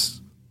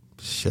just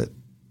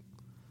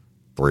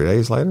 3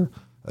 days later.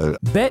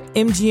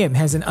 BetMGM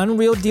has an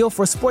unreal deal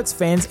for sports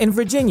fans in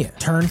Virginia.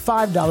 Turn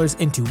 $5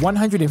 into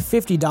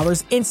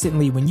 $150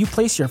 instantly when you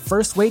place your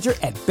first wager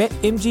at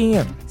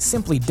BetMGM.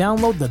 Simply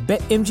download the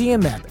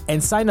BetMGM app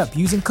and sign up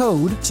using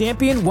code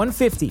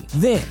Champion150.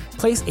 Then,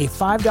 place a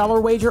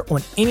 $5 wager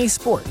on any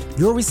sport.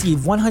 You'll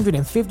receive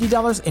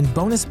 $150 in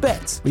bonus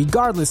bets,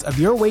 regardless of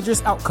your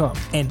wager's outcome.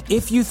 And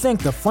if you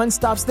think the fun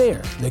stops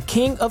there, the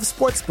king of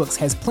sportsbooks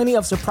has plenty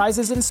of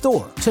surprises in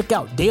store. Check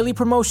out daily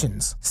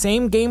promotions,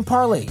 same-game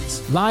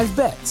parlays, live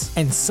bets,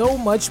 and so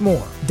much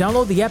more.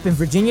 Download the app in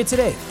Virginia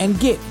today and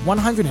get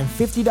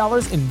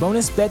 $150 in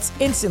bonus bets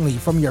instantly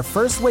from your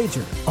first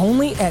wager.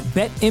 Only at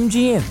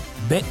BetMGM.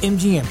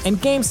 BetMGM and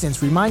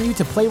GameSense remind you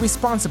to play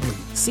responsibly.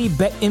 See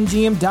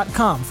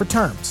BetMGM.com for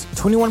terms.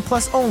 21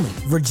 plus only.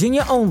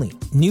 Virginia only.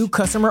 New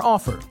customer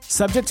offer.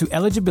 Subject to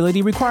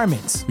eligibility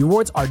requirements.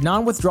 Rewards are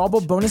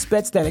non-withdrawable bonus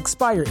bets that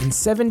expire in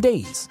 7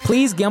 days.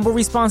 Please gamble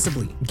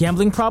responsibly.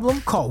 Gambling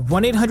problem? Call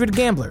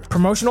 1-800-GAMBLER.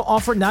 Promotional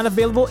offer not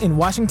available in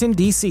Washington,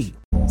 D.C.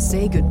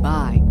 Say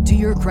goodbye to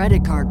your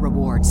credit card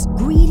rewards.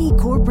 Greedy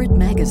corporate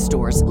mega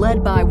stores,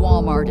 led by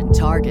Walmart and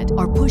Target,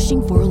 are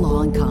pushing for a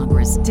law in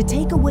Congress to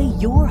take away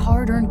your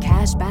hard-earned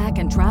cash back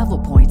and travel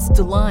points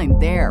to line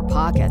their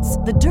pockets.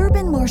 The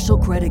Durbin-Marshall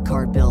credit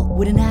card bill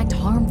would enact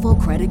harmful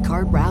credit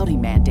card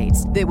routing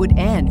mandates that would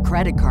end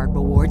credit card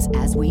rewards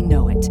as we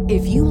know it.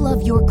 If you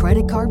love your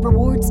credit card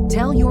rewards,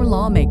 tell your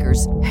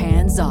lawmakers,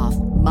 hands off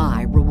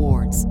my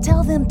rewards.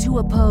 Tell them to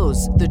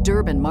oppose the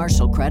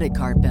Durbin-Marshall credit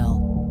card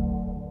bill.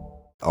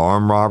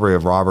 Armed robbery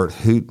of Robert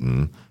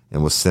Hooten,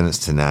 and was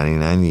sentenced to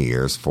 99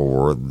 years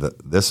for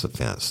this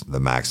offense, the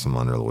maximum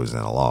under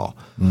Louisiana law.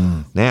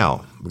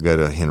 Now, we go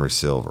to Henry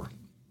Silver.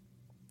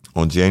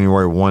 On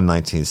January 1,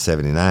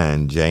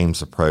 1979,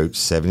 James approached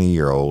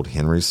 70-year-old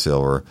Henry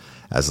Silver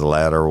as the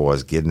latter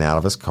was getting out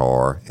of his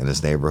car in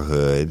his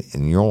neighborhood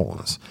in New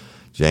Orleans.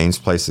 James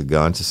placed a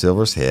gun to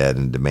Silver's head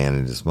and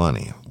demanded his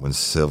money. When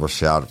Silver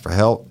shouted for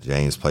help,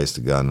 James placed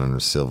a gun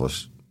under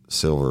Silver's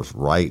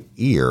right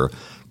ear,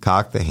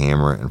 cocked the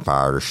hammer, and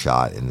fired a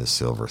shot into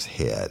Silver's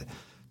head.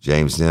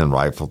 James then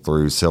rifled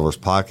through Silver's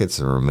pockets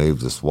and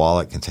removed his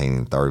wallet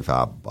containing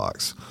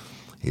 $35.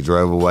 He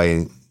drove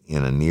away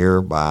in a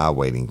nearby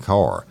waiting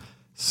car.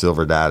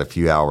 Silver died a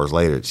few hours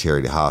later at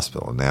Charity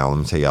Hospital. Now, let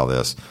me tell y'all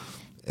this,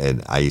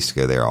 and I used to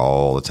go there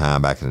all the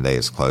time back in the day.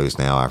 It's closed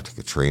now after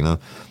Katrina,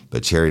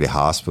 but Charity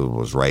Hospital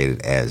was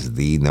rated as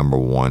the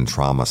 #1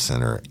 trauma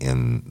center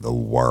in the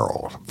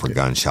world for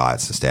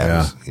gunshots and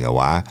stabbings. Yeah. You know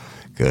why?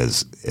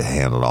 Because it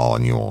handled all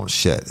of New Orleans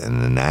shit. And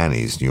in the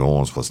 90s, New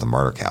Orleans was the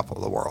murder capital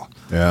of the world.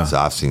 Yeah. So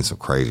I've seen some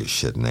crazy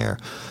shit in there.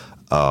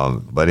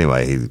 But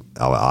anyway, he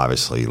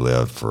obviously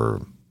lived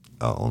on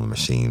the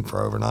machine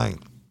for overnight.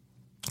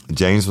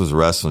 James was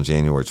arrested on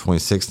January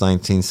 26,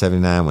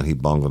 1979, when he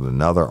bungled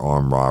another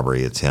armed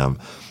robbery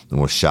attempt and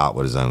was shot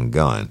with his own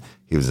gun.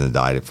 He was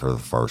indicted for the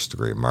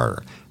first-degree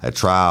murder. At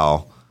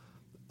trial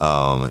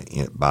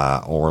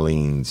by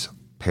Orleans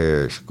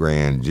Parish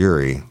Grand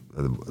Jury,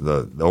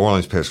 the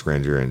Orleans Parish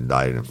Grand Jury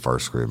indicted him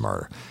first-degree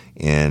murder.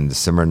 In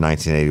December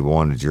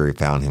 1981, the jury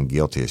found him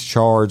guilty as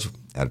charged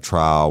at a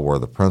trial where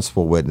the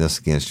principal witness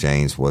against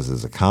James was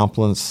his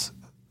accomplice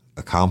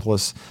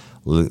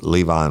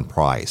Levon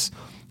Price.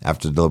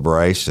 After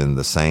deliberation,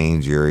 the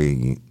same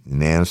jury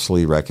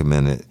unanimously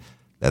recommended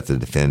that the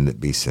defendant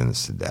be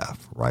sentenced to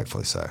death,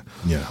 rightfully so.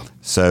 Yeah.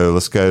 So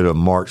let's go to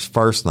March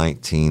 1st,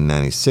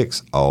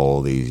 1996.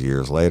 All these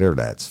years later,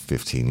 that's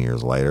 15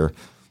 years later,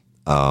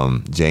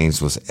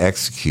 James was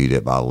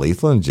executed by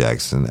lethal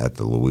injection at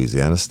the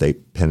Louisiana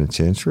State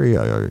Penitentiary.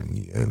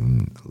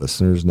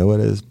 Listeners know it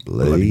as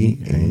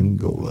Bloody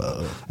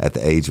Angola at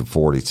the age of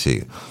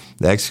 42.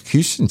 The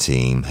execution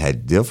team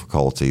had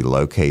difficulty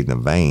locating a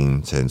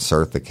vein to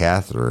insert the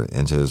catheter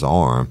into his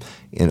arm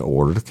in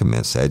order to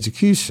commence the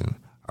execution.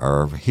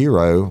 Our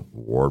hero,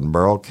 Warden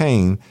Burl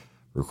Cain,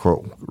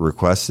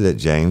 requested that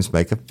James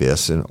make a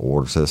fist in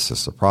order to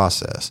assist the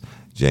process.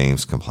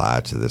 James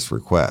complied to this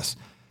request.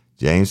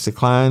 James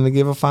declined to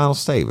give a final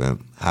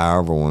statement.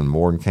 However, when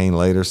Warden Cain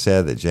later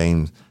said that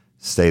James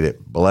stated,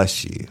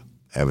 "Bless you,"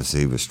 as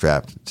he was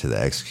strapped to the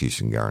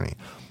execution gurney.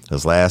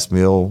 His last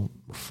meal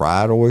were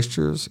fried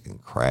oysters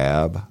and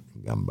crab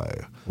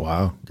gumbo.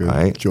 Wow,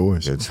 good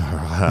choice. Good choice.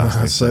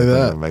 I say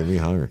that. It made me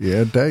hungry.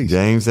 Yeah, it does.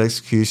 James'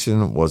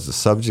 execution was the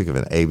subject of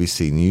an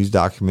ABC News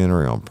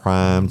documentary on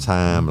Prime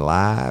Time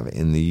Live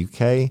in the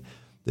UK.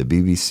 The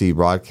BBC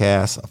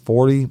broadcast a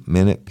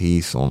 40-minute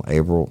piece on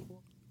April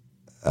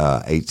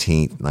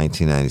 18th,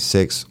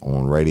 1996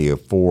 on Radio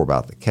 4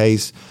 about the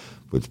case,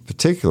 with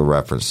particular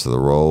reference to the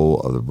role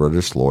of the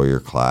British lawyer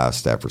Clive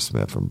Stafford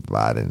Smith in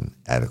providing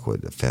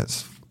adequate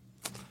defense.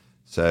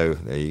 So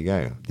there you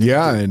go.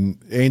 Yeah, and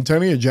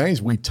Antonio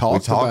James, we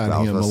talked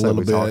about him a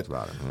little bit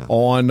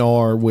on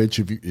our, which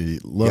if you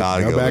look,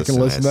 go back and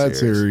listen to that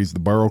series, the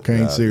Burl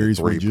Cain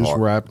series we just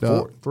wrapped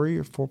up. 3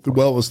 or 4 parts?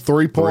 Well, it was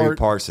 3 parts. 3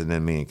 parts and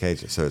then me and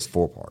KJ, so it's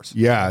 4 parts.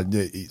 Yeah,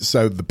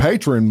 so the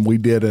Patron, we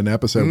did an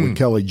episode with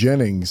Kelly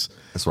Jennings.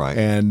 That's right.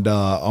 And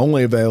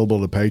only available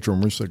to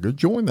Patron. So go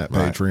join that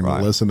Patron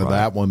and listen to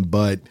that one.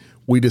 But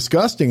we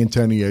discussed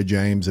Antonio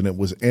James, and it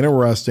was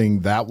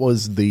interesting. That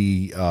was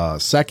the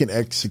second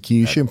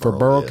execution for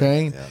Burl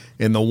Cain,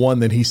 and the one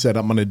that he said,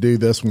 "I'm going to do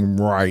this one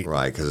right."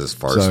 Right, because his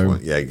first one.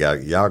 Yeah,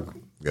 y'all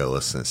go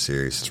listen to the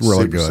series. It's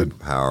really good. Super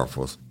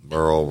powerful.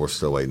 Burl, we're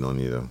still waiting on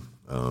you to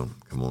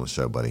come on the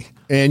show, buddy.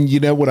 And you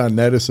know what I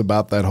noticed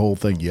about that whole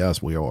thing?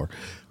 Yes, we are.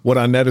 What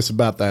I noticed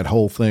about that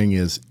whole thing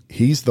is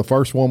he's the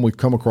first one we've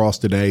come across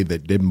today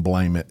that didn't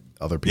blame it.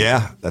 Other people.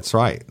 Yeah, that's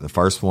right. The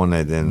first one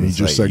that didn't. He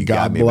just said,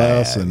 "God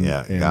bless," and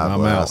God I'm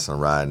bless, out.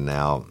 and riding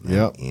out.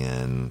 Yep.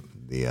 And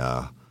the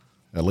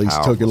at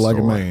least took it like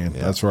a man.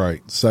 Yep. That's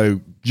right. So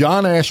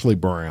John Ashley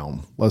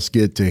Brown. Let's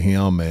get to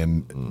him.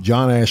 And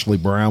John Ashley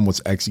Brown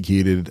was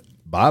executed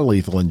by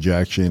lethal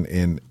injection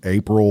in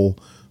April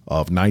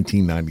of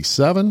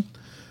 1997.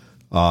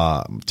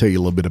 I'll tell you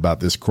a little bit about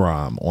this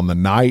crime. On the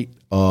night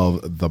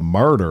of the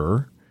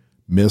murder,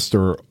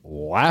 Mr.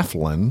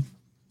 Laughlin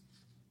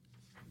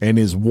and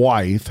his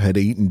wife had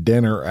eaten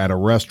dinner at a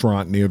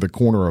restaurant near the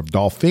corner of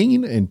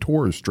Dauphine and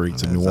Torres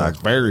Streets in New Orleans.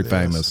 Very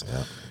famous.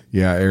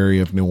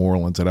 Area of New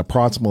Orleans. At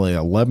approximately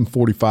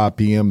 11:45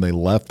 p.m., they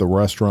left the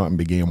restaurant and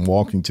began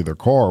walking to their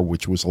car,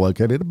 which was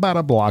located about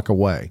a block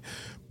away.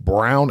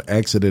 Brown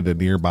exited a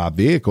nearby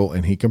vehicle,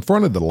 and he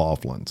confronted the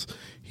Laughlins.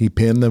 He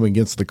pinned them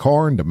against the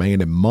car and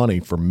demanded money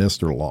from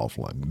Mr.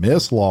 Laughlin.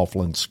 Miss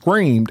Laughlin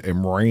screamed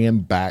and ran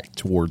back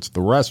towards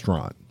the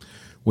restaurant.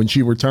 When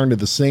she returned to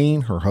the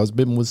scene, her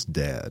husband was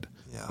dead.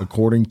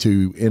 According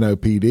to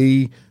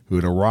NOPD, who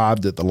had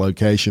arrived at the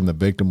location, the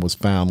victim was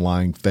found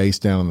lying face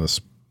down in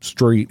the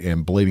street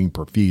and bleeding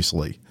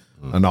profusely.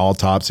 An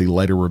autopsy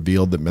later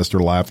revealed that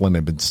Mr. Laughlin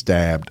had been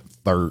stabbed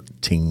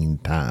 13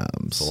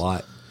 times. That's a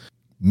lot.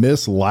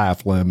 Miss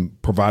Laughlin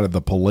provided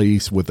the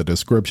police with a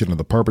description of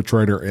the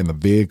perpetrator and the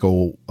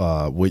vehicle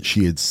which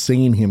she had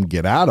seen him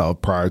get out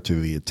of prior to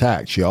the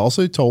attack. She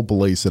also told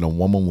police that a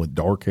woman with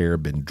dark hair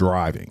had been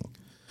driving.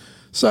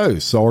 So,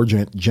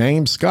 Sergeant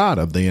James Scott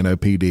of the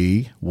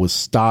NOPD was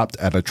stopped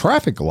at a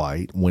traffic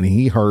light when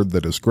he heard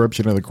the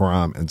description of the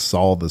crime and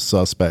saw the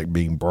suspect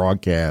being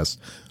broadcast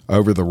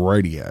over the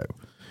radio.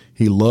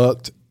 He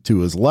looked to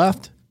his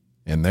left,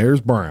 and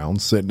there's Brown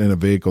sitting in a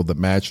vehicle that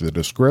matched the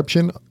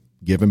description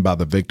given by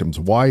the victim's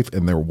wife,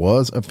 and there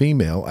was a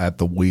female at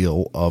the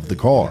wheel of the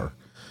car.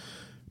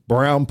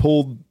 Brown's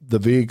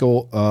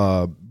vehicle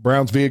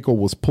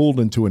was pulled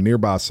into a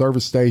nearby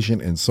service station,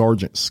 and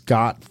Sergeant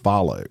Scott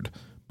followed,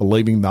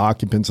 believing the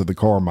occupants of the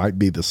car might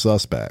be the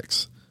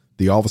suspects.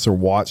 The officer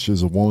watched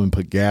as a woman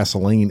put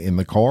gasoline in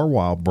the car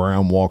while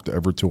Brown walked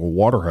over to a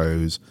water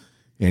hose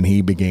and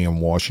he began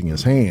washing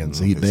his hands.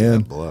 He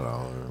then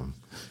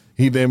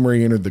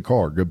re-entered the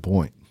car. Good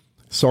point.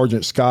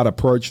 Sergeant Scott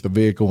approached the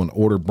vehicle and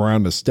ordered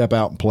Brown to step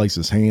out and place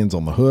his hands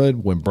on the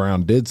hood. When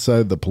Brown did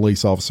so, the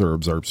police officer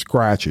observed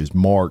scratches,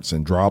 marks,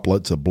 and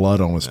droplets of blood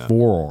on his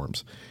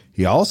forearms.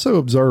 He also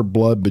observed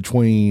blood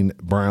between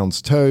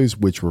Brown's toes,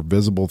 which were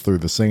visible through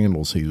the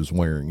sandals he was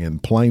wearing. In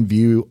plain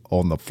view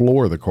on the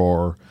floor of the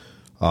car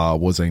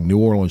was a New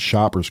Orleans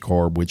shopper's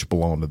card, which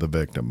belonged to the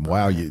victim.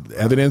 Wow,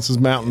 evidence is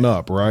mounting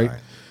up, right?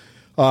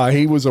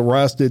 He was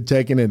arrested,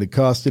 taken into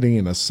custody,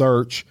 and a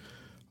search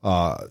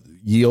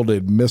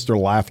yielded Mr.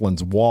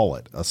 Laughlin's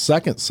wallet. A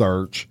second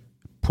search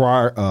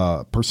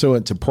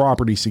pursuant to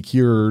property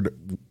secured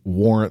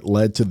warrant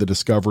led to the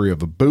discovery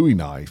of a Bowie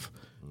knife,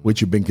 which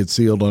had been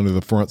concealed under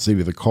the front seat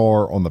of the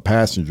car on the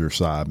passenger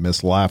side.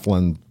 Miss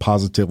Laughlin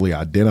positively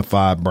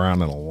identified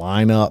Brown in a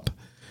lineup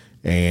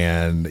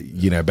and,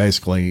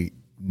 basically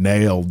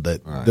nailed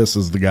that this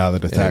is the guy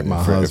that attacked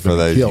my husband. For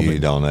those of you who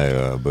don't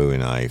know, a Bowie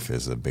knife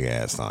is a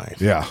big-ass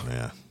knife.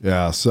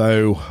 Yeah.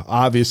 So,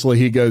 obviously,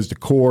 he goes to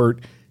court.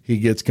 He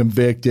gets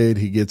convicted.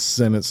 He gets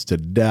sentenced to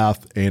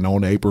death. And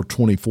on April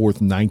 24th,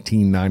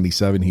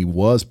 1997, he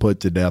was put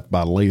to death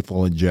by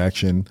lethal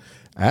injection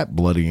at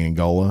Bloody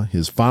Angola.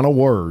 His final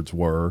words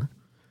were,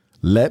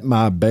 "Let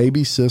my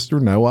baby sister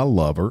know I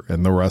love her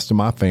and the rest of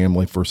my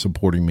family for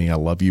supporting me. I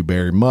love you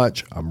very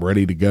much. I'm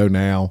ready to go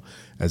now."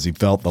 As he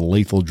felt the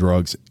lethal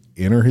drugs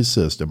enter his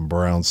system,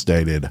 Brown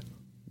stated,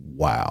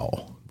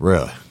 "Wow."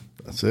 Really?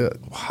 That's it.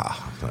 Wow,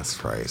 that's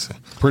crazy.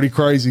 Pretty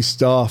crazy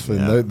stuff.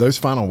 And those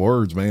final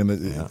words, man.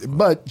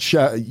 But,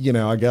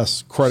 I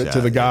guess credit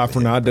to the guy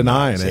for not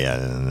denying it. Yeah,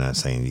 and not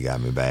saying you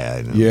got me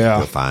bad. And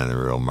go find the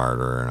real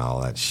murderer and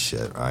all that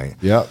shit, right?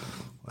 Yep.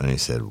 And he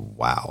said,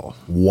 wow.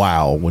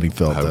 Wow, when he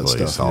felt that stuff.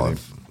 He saw the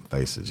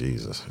face of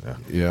Jesus.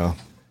 Yeah.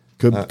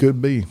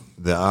 Could be.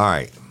 All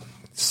right.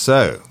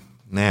 So,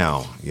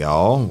 now,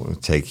 y'all, we'll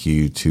take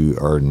you to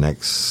our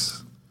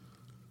next,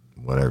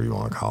 whatever you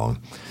want to call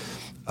him.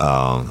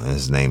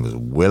 His name is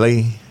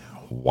Willie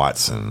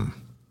Watson,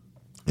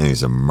 and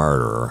he's a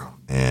murderer.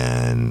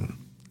 And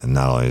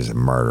not only is he a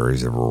murderer,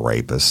 he's a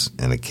rapist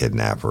and a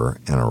kidnapper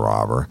and a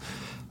robber.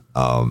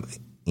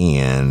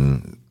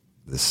 And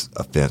this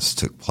offense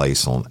took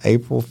place on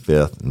April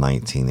 5th,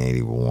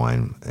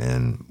 1981,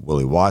 and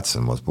Willie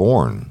Watson was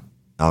born.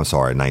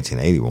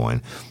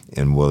 1981,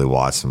 and Willie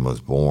Watson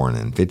was born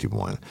in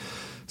 51.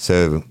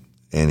 So,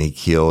 and he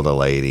killed a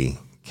lady,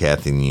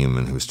 Kathy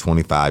Newman, who was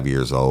 25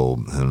 years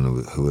old,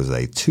 and who was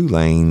a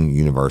Tulane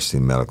University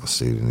medical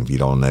student. If you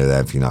don't know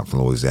that, if you're not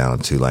from Louisiana,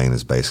 Tulane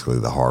is basically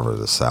the Harvard of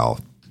the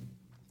South.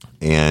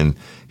 And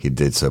he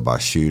did so by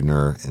shooting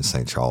her in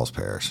St. Charles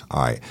Parish.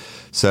 All right.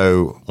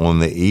 So on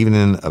the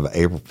evening of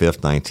April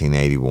 5th,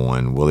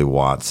 1981, Willie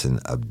Watson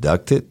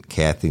abducted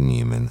Kathy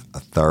Newman, a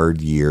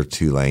third-year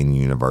Tulane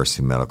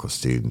University medical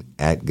student,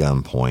 at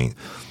gunpoint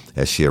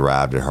as she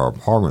arrived at her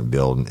apartment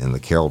building in the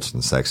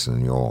Carrollton section of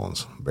New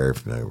Orleans. Very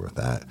familiar with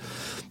that.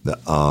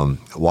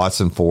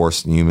 Watson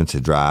forced Newman to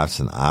drive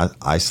to an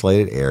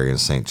isolated area in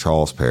St.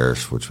 Charles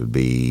Parish, which would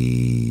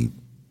be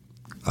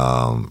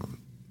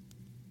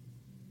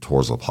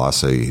towards La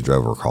Place. He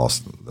drove her across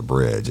the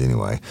bridge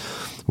anyway,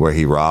 where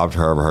he robbed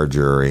her of her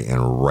jewelry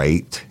and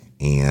raped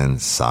and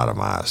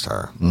sodomized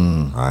her.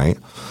 Right?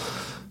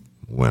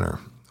 Winner.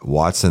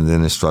 Watson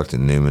then instructed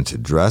Newman to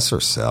dress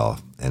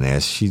herself, and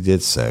as she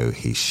did so,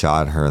 he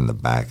shot her in the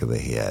back of the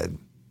head,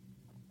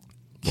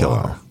 killing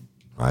her.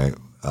 right?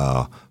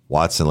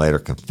 Watson later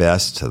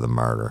confessed to the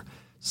murder,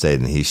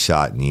 stating he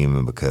shot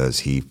Newman because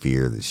he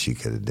feared that she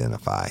could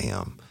identify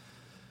him.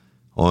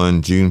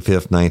 On June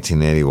 5th,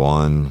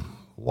 1981,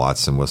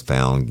 Watson was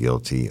found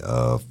guilty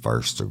of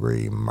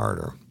first-degree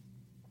murder.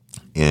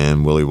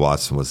 And Willie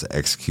Watson was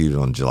executed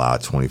on July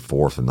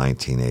 24th of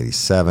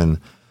 1987.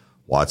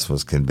 Watson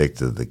was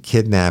convicted of the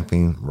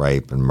kidnapping,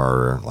 rape, and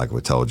murder, like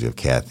we told you, of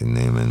Kathy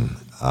Newman.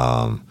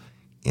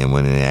 And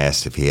when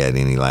asked if he had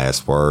any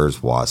last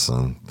words,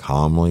 Watson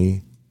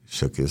calmly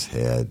shook his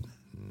head,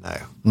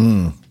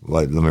 no.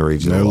 Let me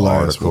read you a little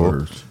article.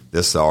 Words.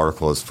 This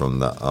article is from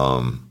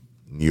the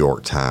New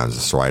York Times.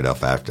 It's right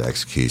up after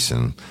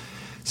execution.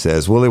 It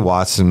says, Willie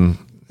Watson,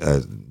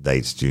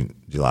 dates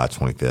July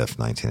 25th,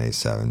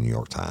 1987, New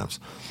York Times.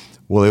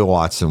 Willie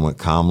Watson went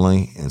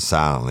calmly and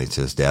silently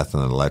to his death in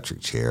an electric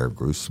chair of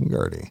gruesome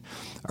Gertie.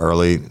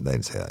 They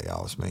didn't say that, y'all,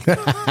 it was me.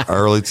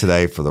 Early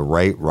today for the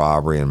rape,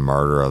 robbery, and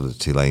murder of the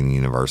Tulane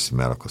University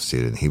medical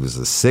student. He was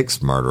the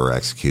 6th murderer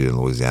executed in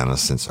Louisiana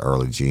since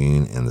early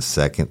June and the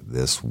 2nd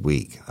this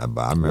week. I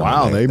remember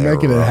wow, they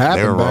making it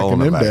happen back in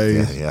them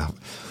days. Then, yeah.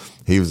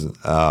 He was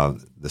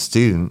the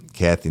student,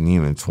 Kathy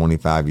Newman,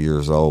 25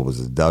 years old,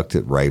 was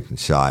abducted, raped, and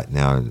shot.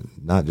 Now,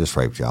 not just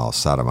raped, y'all,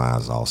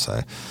 sodomized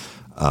also.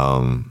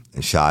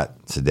 And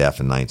shot to death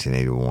in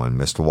 1981.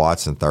 Mr.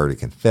 Watson, 30,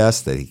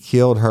 confessed that he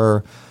killed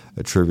her,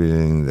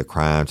 attributing the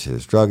crime to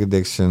his drug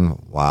addiction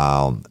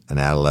while an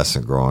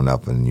adolescent growing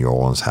up in New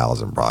Orleans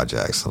housing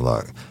projects. And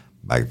look,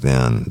 back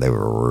then, they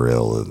were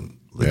real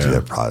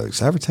legit projects.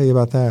 Did I ever tell you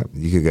about that?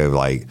 You could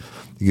go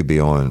you could be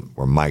on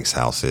where Mike's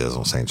house is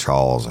on St.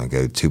 Charles and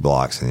go 2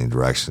 blocks in any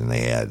direction, and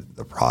they had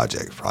the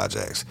projects,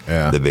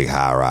 the big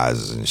high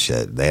rises and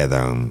shit. They had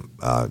their own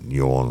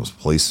New Orleans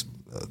police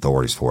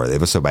authorities for it. It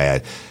was so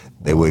bad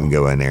they wouldn't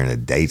go in there in the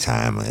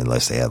daytime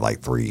unless they had like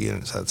 3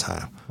 units at a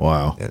time.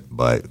 Wow.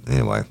 But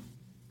anyway,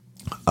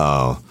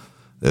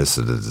 this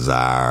is the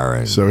desire.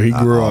 And, so he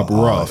grew up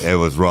rough. It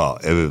was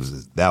rough.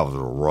 That was a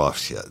rough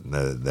shit,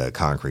 the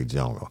concrete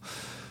jungle.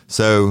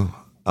 So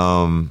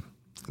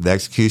the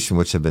execution,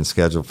 which had been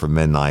scheduled for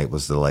midnight,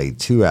 was delayed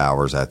 2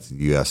 hours after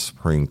the U.S.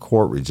 Supreme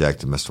Court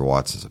rejected Mr.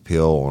 Watson's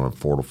appeal on a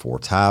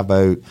 4-4 tie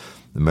vote.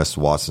 Mr.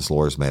 Watson's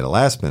lawyers made a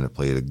last-minute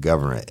plea to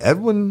Governor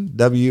Edwin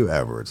W.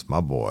 Edwards,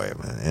 my boy,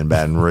 man, in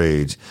Baton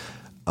Rouge,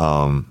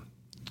 and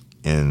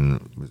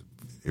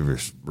he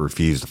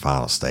refused a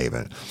final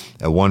statement.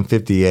 At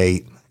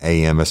 1:58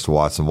 a.m., Mr.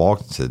 Watson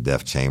walked into the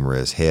death chamber.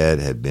 His head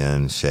had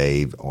been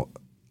shaved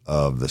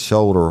of the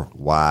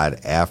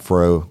shoulder-wide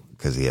afro,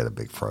 because he had a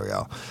big fro,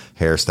 y'all,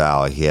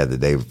 hairstyle he had the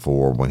day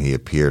before when he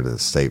appeared at the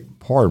State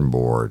Pardon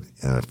Board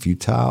in a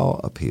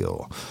futile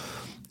appeal.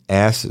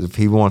 Asked if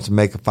he wanted to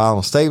make a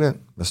final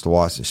statement, Mr.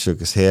 Watson shook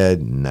his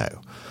head, no.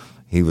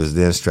 He was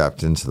then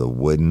strapped into the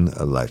wooden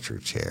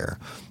electric chair.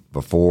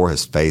 Before,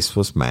 his face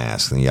was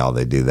masked, and y'all,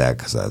 they do that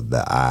because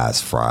the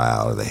eyes fry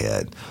out of the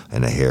head,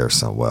 and the hair,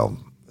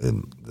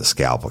 the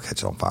scalp will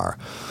catch on fire.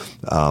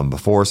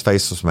 Before his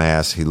face was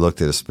masked, he looked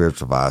at his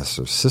spiritual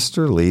advisor,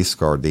 Sister Lee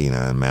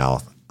Scardina, and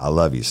mouthed, I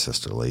love you,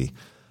 Sister Lee.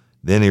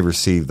 Then he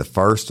received the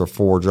first of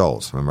 4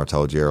 jolts. Remember I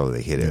told you earlier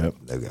they hit it. Yep.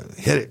 They go,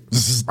 hit it.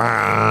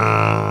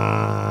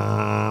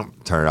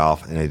 Turn it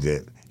off, and they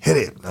did. Hit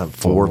it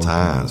 4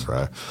 times,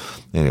 right?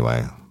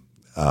 Anyway,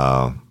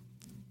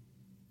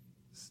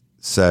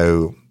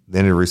 so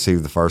then he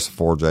received the first of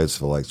 4 jolts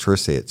of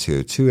electricity at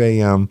 2:02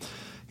 a.m.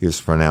 He was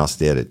pronounced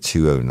dead at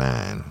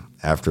 2:09.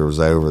 After it was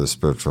over, the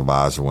spiritual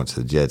advisor went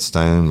to the Jed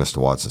Stone, Mr.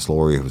 Watson's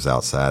lawyer, who was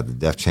outside the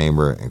death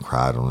chamber, and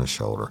cried on his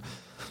shoulder.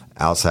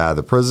 Outside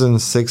the prison,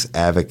 6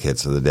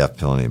 advocates of the death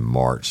penalty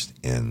marched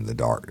in the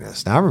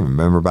darkness. Now, I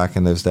remember back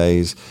in those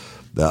days,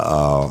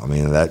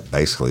 that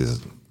basically is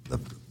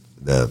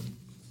the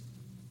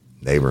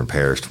neighboring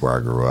parish to where I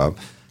grew up.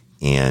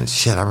 And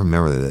shit, I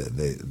remember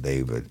that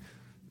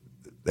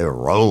they were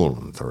rolling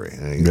them through.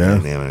 And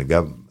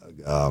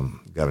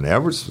Governor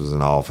Edwards was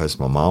in office.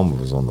 My mom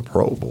was on the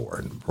parole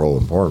and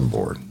pardon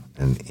board.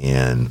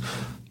 And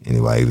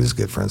anyway, he was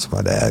good friends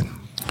with my dad.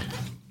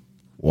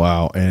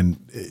 Wow, and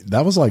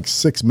that was like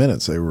 6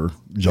 minutes they were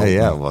jumping.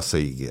 Yeah. Well, so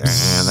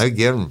they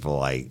give them for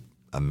like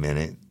a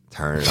minute,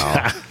 turn it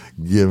off,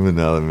 give them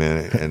another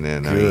minute, and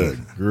then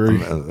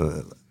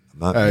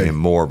not being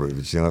morbid,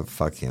 but you know what?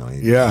 Fuck him.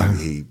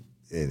 He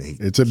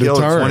it's a killed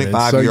deterrent. a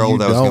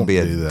 25-year-old that was going to be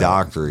a that.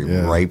 doctor. He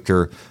raped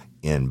her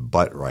and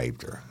butt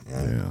raped her.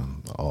 Yeah,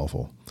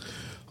 awful.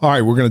 All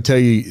right, we're going to tell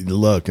you.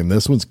 Look, and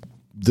this one's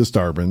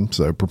disturbing,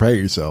 so prepare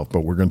yourself,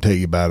 but we're going to tell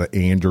you about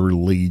Andrew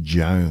Lee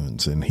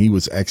Jones, and he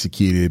was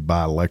executed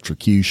by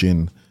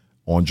electrocution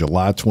on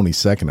July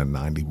 22nd of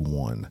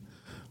 91.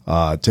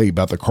 Tell you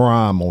about the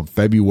crime on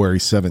February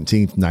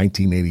 17th,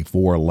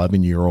 1984.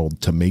 11-year-old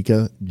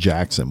Tamika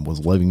Jackson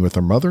was living with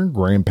her mother and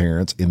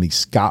grandparents in the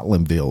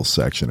Scotlandville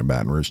section of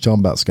Baton Rouge. Tell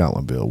them about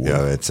Scotlandville. Yeah,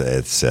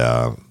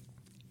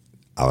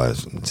 I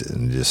was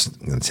just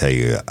going to tell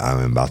you,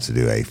 I'm about to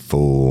do a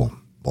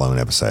full-blown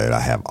episode. I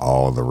have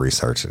all the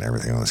research and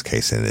everything on this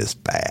case, and it is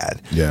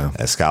bad. Yeah.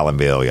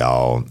 Scotlandville,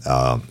 y'all,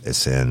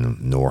 it's in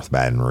North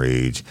Baton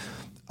Rouge.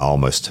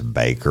 almost to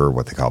Baker,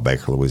 what they call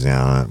Baker,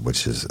 Louisiana,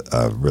 which is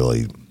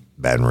really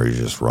Baton Rouge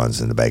just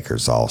runs into Baker.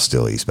 It's all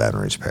still East Baton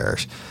Rouge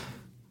Parish.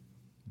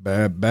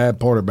 Bad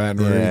part of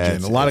Baton Rouge,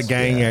 and a lot of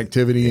gang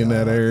activity in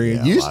that area.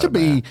 It used to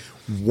be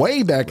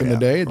way back in the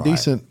day a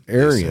decent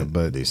area,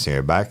 but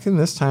back in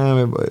this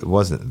time it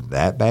wasn't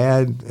that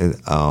bad.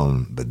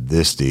 But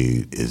this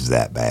dude is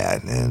that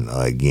bad. And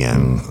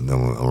again, on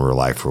Real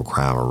Life Real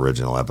Crime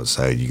original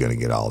episode, you're going to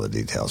get all the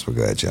details. But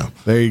go ahead, Joe.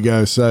 There you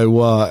go.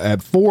 So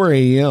at 4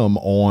 a.m.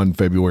 on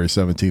February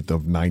 17th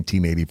of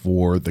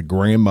 1984, the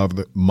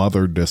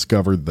grandmother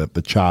discovered that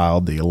the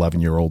child, the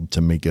 11-year-old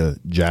Tamika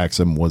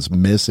Jackson, was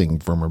missing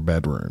from her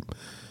bedroom.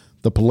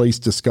 The police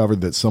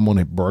discovered that someone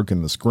had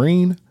broken the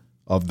screen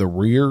of the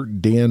rear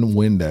den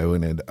window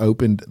and had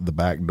opened the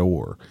back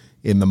door.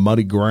 In the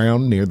muddy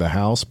ground near the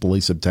house,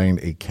 police obtained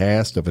a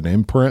cast of an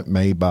imprint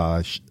made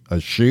by a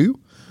shoe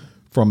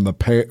from a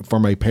pair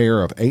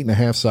of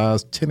 8.5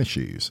 size tennis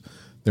shoes.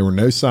 There were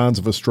no signs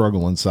of a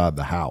struggle inside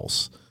the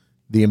house.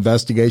 The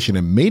investigation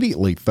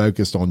immediately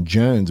focused on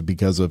Jones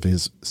because of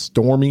his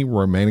stormy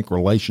romantic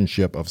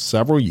relationship of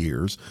several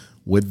years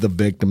with the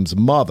victim's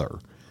mother.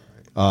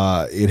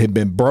 It had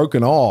been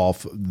broken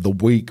off the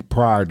week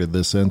prior to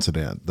this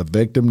incident. The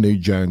victim knew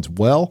Jones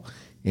well,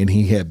 and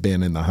he had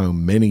been in the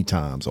home many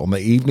times. On the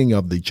evening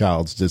of the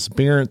child's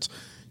disappearance,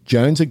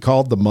 Jones had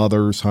called the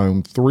mother's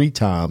home 3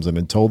 times and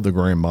had told the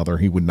grandmother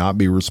he would not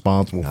be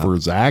responsible for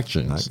his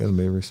actions. Not going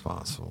to be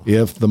responsible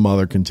if the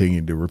mother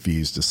continued to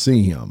refuse to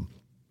see him.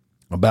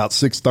 About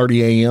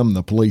 6:30 a.m.,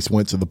 the police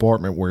went to the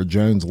apartment where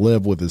Jones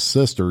lived with his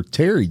sister,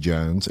 Terry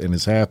Jones, and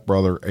his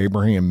half-brother,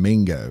 Abraham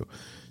Mingo.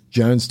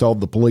 Jones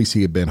told the police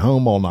he had been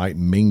home all night,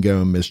 and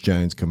Mingo and Miss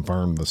Jones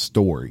confirmed the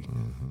story.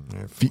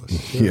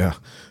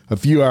 A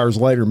few hours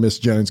later, Miss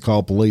Jones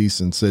called police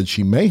and said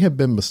she may have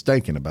been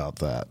mistaken about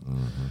that.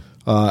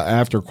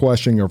 After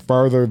questioning her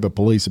further, the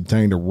police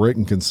obtained a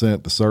written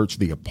consent to search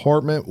the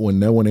apartment. When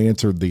no one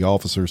answered the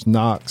officers'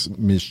 knocks,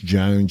 Miss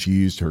Jones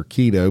used her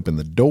key to open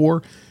the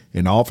door,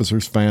 and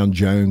officers found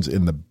Jones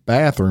in the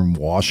bathroom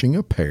washing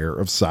a pair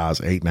of size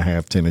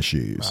 8.5 tennis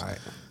shoes. Right.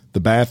 The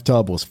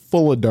bathtub was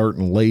full of dirt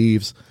and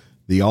leaves.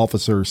 The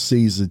officer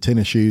seized the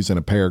tennis shoes and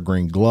a pair of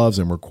green gloves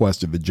and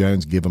requested that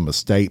Jones give him a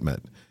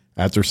statement.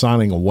 After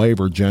signing a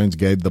waiver, Jones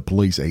gave the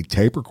police a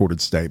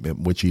tape-recorded statement,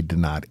 which he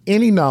denied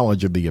any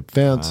knowledge of the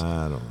offense.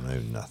 I don't know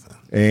nothing.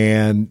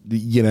 And,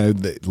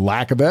 the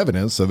lack of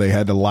evidence, so they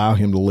had to allow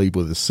him to leave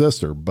with his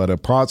sister. But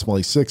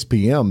approximately 6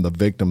 p.m., the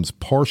victim's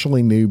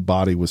partially nude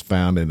body was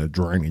found in a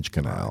drainage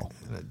canal.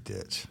 In a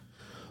ditch.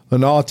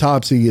 An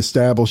autopsy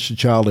established the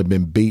child had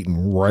been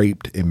beaten,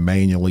 raped, and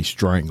manually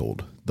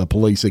strangled. The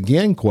police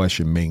again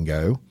questioned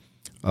Mingo.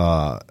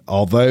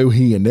 Although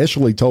he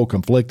initially told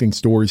conflicting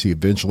stories, he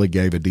eventually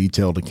gave a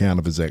detailed account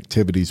of his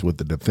activities with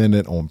the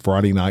defendant on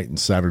Friday night and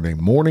Saturday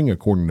morning.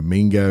 According to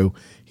Mingo,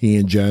 he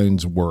and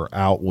Jones were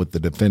out with the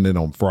defendant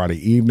on Friday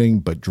evening,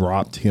 but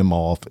dropped him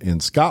off in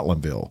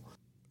Scotlandville.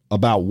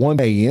 About 1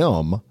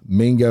 a.m.,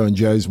 Mingo and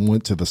Jones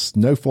went to the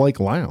Snowflake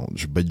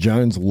Lounge, but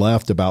Jones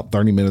left about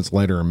 30 minutes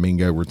later and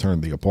Mingo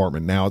returned to the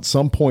apartment. Now, at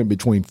some point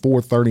between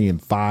 4:30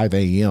 and 5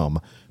 a.m.,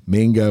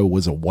 Mingo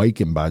was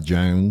awakened by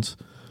Jones.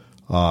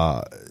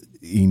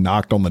 He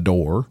knocked on the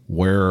door,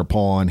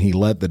 whereupon he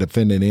let the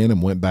defendant in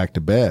and went back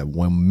to bed.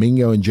 When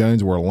Mingo and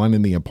Jones were alone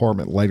in the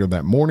apartment later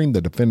that morning,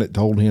 the defendant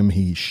told him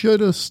he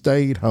should have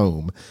stayed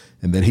home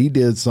and that he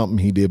did something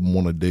he didn't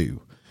want to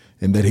do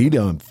and that he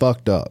done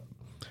fucked up.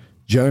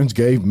 Jones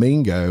gave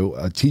Mingo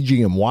a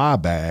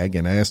TGMY bag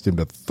and asked him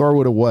to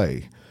throw it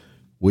away,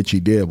 which he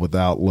did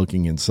without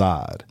looking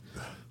inside.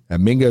 At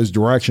Mingo's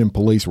direction,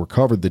 police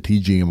recovered the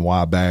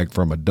TGMY bag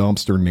from a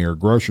dumpster near a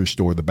grocery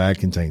store. The bag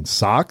contained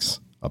socks,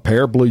 a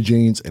pair of blue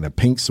jeans, and a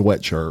pink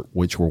sweatshirt,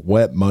 which were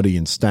wet, muddy,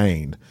 and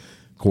stained.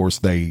 Of course,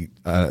 they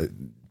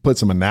put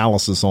some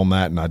analysis on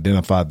that and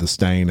identified the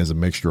stain as a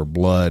mixture of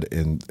blood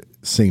and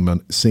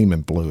semen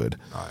fluid.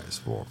 All right, it's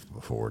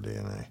before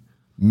DNA.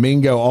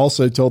 Mingo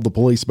also told the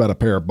police about a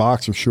pair of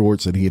boxer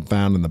shorts that he had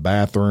found in the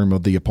bathroom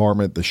of the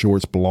apartment. The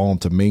shorts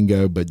belonged to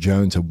Mingo, but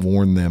Jones had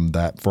worn them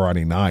that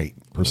Friday night.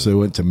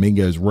 Pursuant to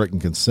Mingo's written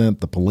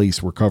consent, the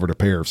police recovered a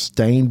pair of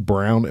stained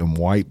brown and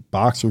white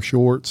boxer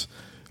shorts.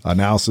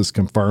 Analysis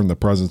confirmed the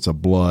presence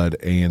of blood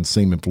and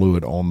semen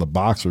fluid on the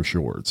boxer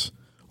shorts.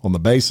 On the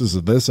basis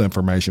of this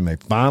information, they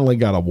finally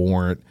got a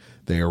warrant.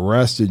 They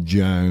arrested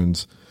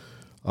Jones.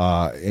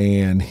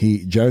 And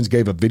Jones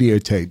gave a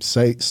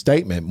videotaped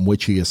statement in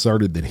which he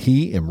asserted that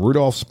he and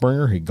Rudolph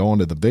Springer had gone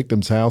to the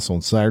victim's house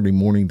on Saturday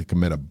morning to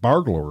commit a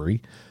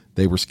burglary.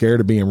 They were scared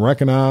of being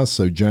recognized,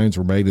 so Jones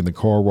remained in the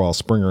car while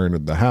Springer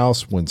entered the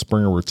house. When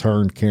Springer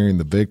returned carrying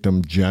the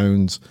victim,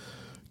 Jones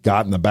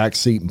got in the back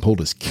seat and pulled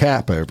his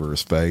cap over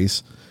his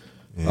face.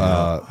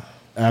 Yeah.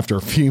 After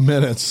a few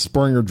minutes,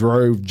 Springer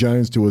drove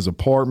Jones to his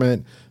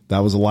apartment. That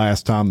was the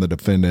last time the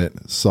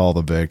defendant saw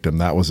the victim.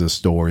 That was his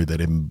story. They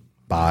didn't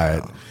buy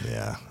it.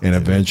 Yeah. And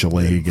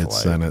eventually he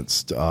gets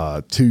sentenced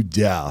to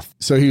death.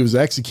 So he was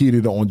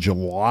executed on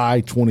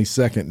July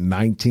 22nd,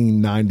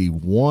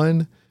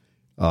 1991.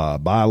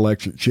 by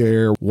electric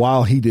chair.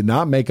 While he did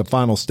not make a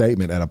final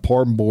statement at a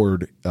pardon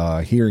board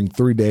hearing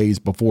 3 days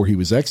before he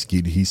was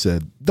executed, he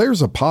said,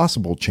 "There's a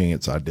possible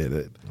chance I did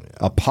it,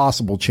 a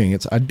possible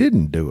chance I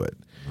didn't do it.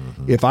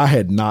 If I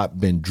had not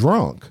been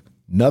drunk,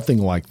 nothing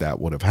like that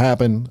would have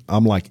happened.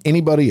 I'm like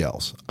anybody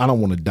else. I don't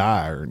want to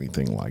die or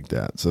anything like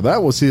that." So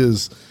that was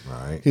his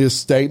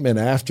statement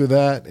after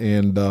that.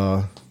 And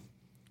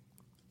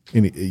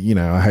you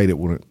know, I hate it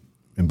when it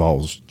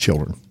involves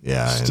children.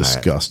 Yeah, it's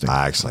disgusting.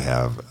 I actually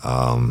have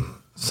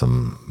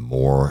some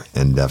more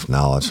in-depth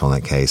knowledge on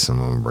that case. I'm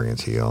going to bring it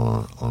to you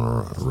on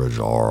an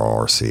original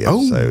RRC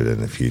episode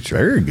in the future.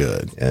 Very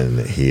good. And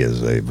he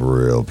is a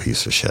real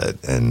piece of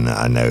shit. And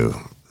I know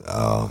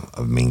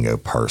of Mingo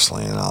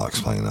personally, and I'll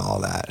explain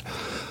all that.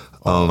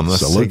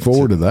 So look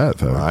forward to that,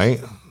 though. Right?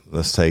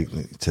 Let's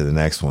take to the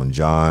next one,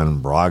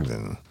 John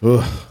Brogdon.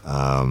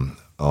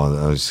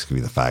 I'll just give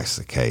you the facts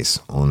of the case.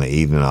 On the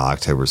evening of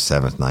October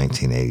 7th,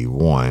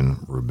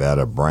 1981,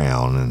 Rubetta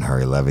Brown and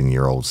her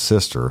 11-year-old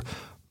sister,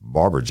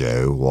 Barbara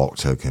Jo, walked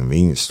to a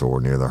convenience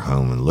store near their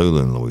home in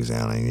Luling,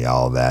 Louisiana. And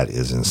y'all, that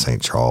is in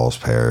St. Charles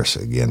Parish,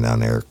 again, down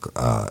there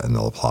in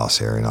the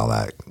Laplace area and all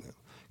that.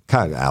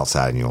 Kind of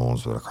outside New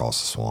Orleans, but across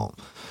the swamp.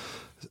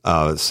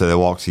 So they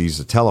walked to use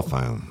the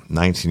telephone.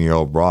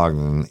 19-year-old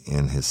Brogdon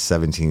and his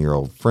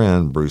 17-year-old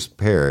friend, Bruce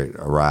Parrott,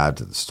 arrived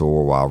at the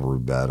store while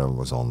Rubetta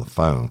was on the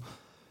phone.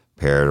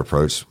 Parrott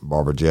approached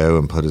Barbara Jo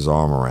and put his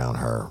arm around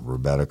her.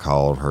 Rubetta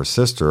called her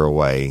sister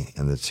away,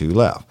 and the two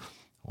left.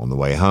 On the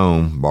way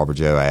home, Barbara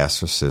Jo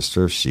asked her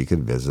sister if she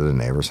could visit a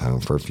neighbor's home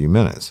for a few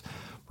minutes.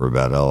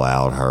 Rubetta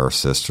allowed her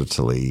sister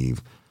to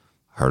leave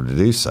her to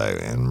do so,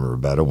 and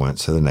Rubetta went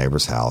to the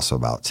neighbor's house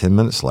about 10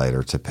 minutes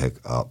later to pick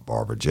up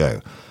Barbara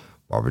Jo.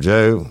 Barbara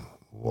Jo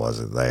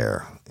wasn't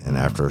there, and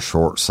after a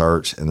short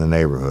search in the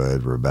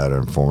neighborhood, Rubetta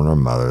informed her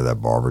mother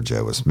that Barbara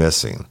Jo was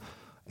missing,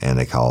 and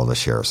they called the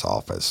sheriff's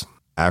office.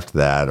 After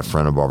that, a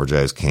friend of Barbara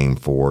Jo's came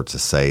forward to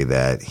say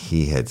that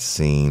he had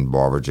seen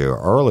Barbara Jo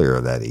earlier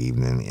that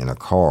evening in a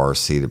car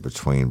seated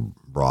between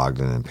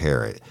Brogdon and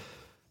Parrott.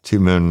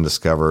 Two men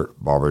discovered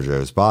Barbara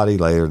Jo's body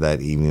later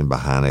that evening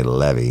behind a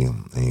levee.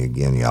 And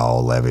again,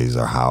 y'all, levees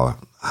are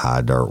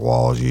high dirt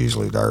walls,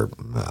 usually dirt,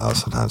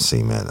 sometimes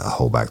cement,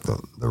 hold back the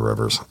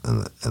rivers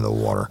and the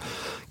water.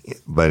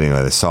 But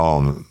anyway, they saw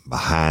him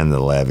behind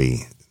the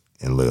levee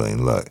in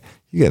Luling. Look,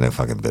 you got no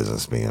fucking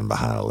business being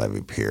behind a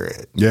levee,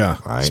 period. Yeah,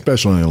 right?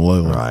 Especially in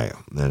Luling. Right.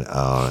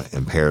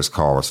 And Parrott's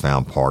car was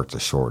found parked a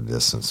short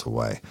distance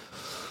away.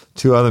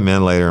 Two other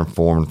men later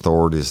informed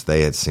authorities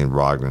they had seen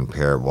Brogdon and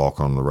Parrott walk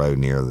on the road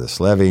near this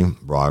levee.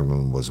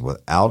 Brogdon was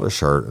without a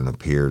shirt and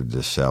appeared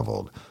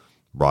disheveled.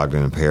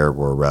 Brogdon and Parrott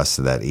were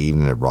arrested that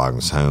evening at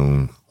Brogdon's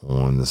home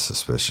on the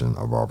suspicion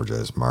of Barbara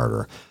Jo's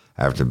murder.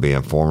 After being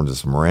informed of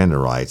his Miranda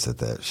rights at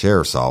the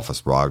sheriff's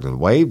office, Brogdon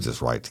waived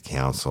his right to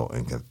counsel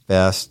and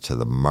confessed to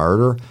the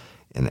murder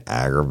and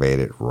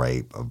aggravated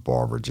rape of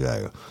Barbara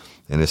Jo.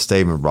 In his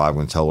statement,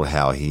 Brogdon told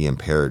how he and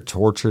Parrott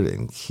tortured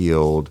and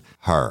killed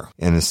her.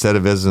 And instead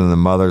of visiting the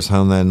mother's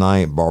home that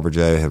night, Barbara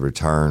Jo had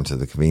returned to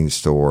the convenience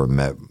store and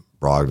met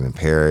Brogdon and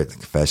Parrott. The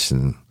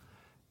confession,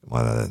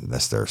 well,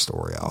 that's their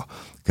story, y'all.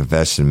 The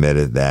confession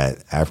admitted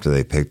that after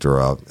they picked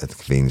her up at the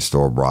convenience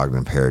store, Brogdon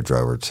and Parrott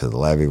drove her to the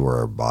levee where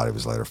her body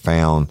was later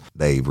found.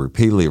 They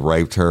repeatedly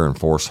raped her and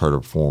forced her to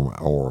perform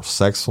oral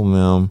sex on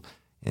them.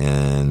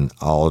 And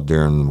all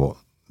during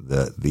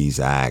these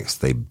acts,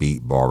 they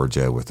beat Barbara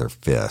Jo with their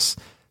fists.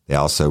 They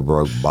also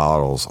broke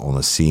bottles on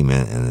the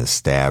cement and then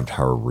stabbed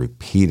her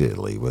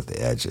repeatedly with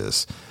the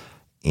edges.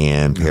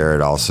 And Parrott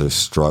also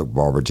struck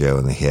Barbara Jo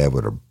in the head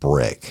with a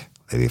brick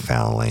that he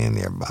found laying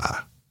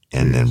nearby.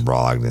 And then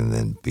Brogdon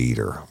then beat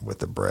her with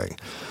the brick.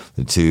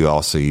 The two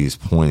also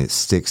used pointed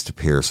sticks to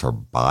pierce her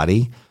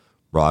body.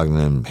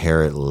 Brogdon and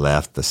Parrott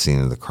left the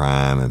scene of the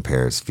crime in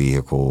Parrott's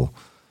vehicle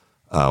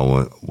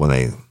when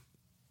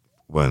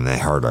they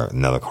heard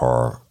another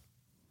car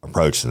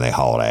approach, and they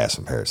hauled ass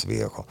in Parrott's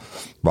vehicle.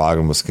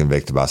 Brogdon was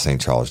convicted by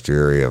St. Charles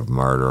jury of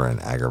murder and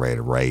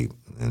aggravated rape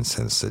and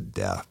sentenced to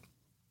death.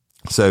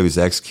 So he was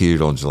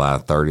executed on July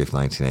 30th,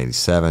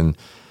 1987.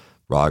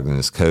 Brogdon and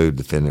his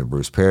co-defendant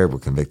Bruce Parrott were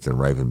convicted of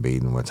rape and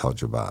beating. I told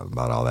you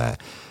about all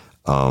that.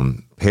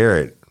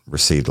 Parrott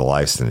received a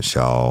life sentence,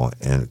 y'all,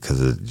 and because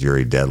the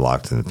jury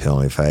deadlocked in the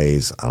penalty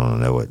phase. I don't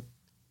know what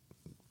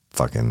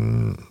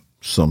fucking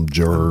some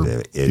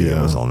juror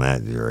idiot was on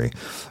that jury.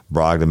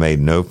 Brogdon made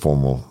no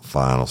formal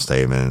final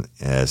statement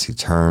as he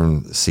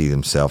turned to seat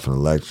himself in an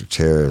electric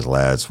chair. His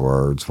last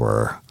words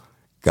were,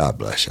 "God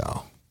bless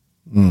y'all."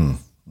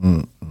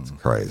 It's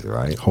crazy,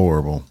 right?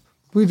 Horrible.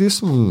 We do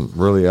some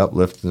really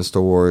uplifting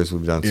stories.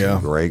 We've done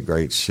some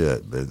great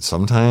shit. But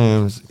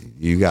sometimes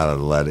you got to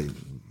let it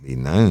be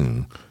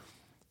known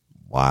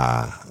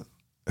why.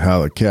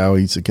 How the cow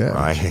eats the cow.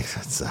 Right.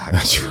 That's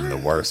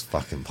the worst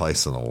fucking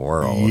place in the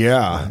world.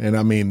 Yeah. And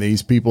I mean,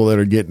 these people that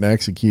are getting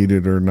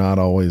executed are not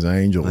always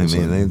angels. I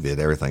mean, they did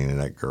everything to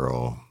that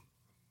girl.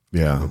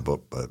 Yeah.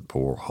 But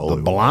poor holy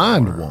the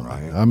blind woman.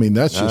 Right? I mean,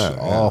 that's just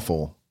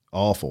awful.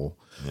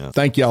 Yeah.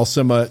 Thank y'all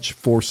so much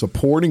for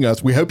supporting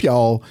us. We hope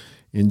y'all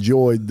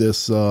enjoyed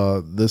this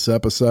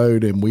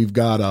episode, and we've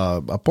got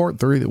a part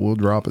 3 that we'll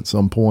drop at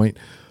some point.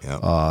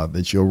 Yep.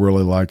 That you'll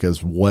really like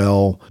as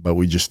well. But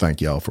we just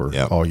thank y'all for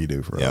all you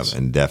do for us.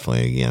 And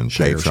definitely, again,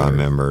 Patreon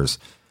members,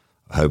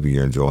 I hope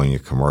you're enjoying your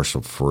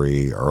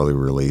commercial-free early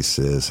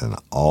releases and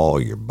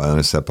all your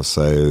bonus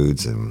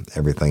episodes and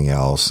everything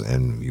else.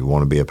 And you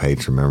want to be a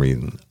patron member,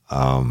 you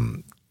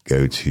can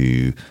go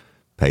to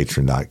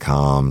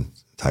patreon.com,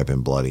 type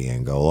in Bloody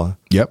Angola.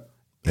 Yep.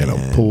 And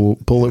it'll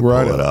pull it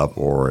right up.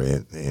 Or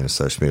in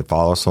social media.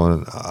 Follow us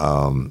on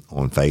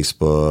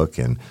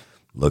Facebook and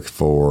look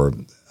for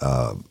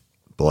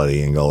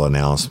Bloody Angola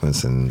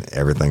announcements and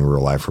everything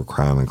Real Life Real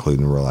Crime,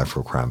 including the Real Life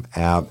Real Crime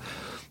app.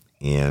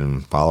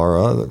 And follow our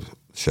other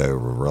show,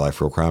 Real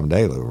Life Real Crime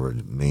Daily, where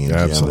me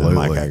and Jim and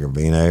Mike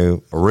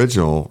Agravino.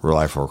 Original Real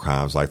Life Real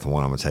Crimes, like the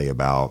one I'm going to tell you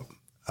about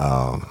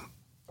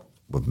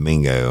with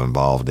Mingo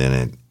involved in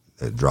it.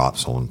 It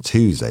drops on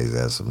Tuesdays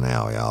as of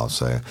now, y'all.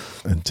 So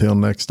until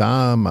next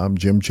time, I'm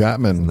Jim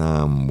Chapman. And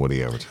I'm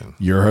Woody Overton,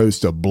 your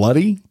host of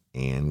Bloody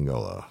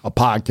Angola, a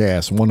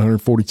podcast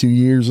 142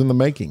 years in the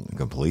making. A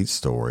complete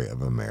story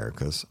of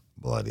America's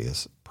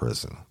bloodiest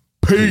prison.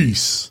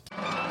 Peace.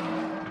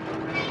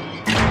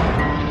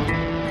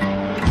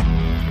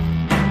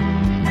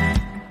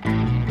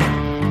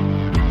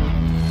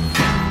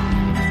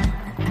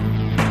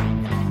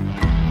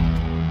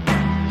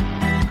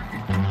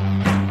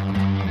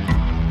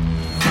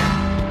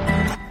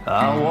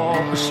 I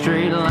walk a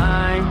straight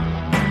line,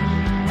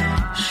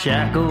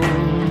 shackled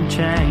and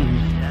chained.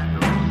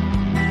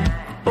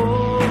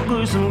 Oh,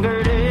 gruesome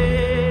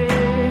Gertie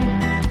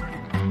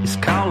is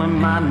calling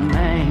my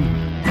name.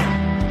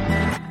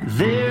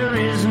 There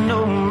is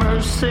no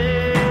mercy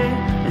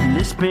in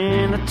this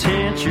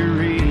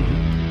penitentiary.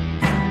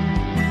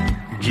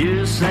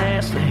 Just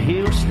ask the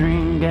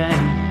Hillstream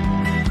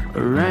Gang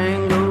or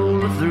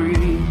Angola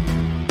 3.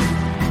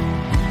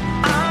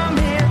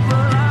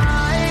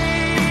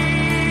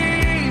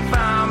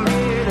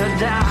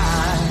 Die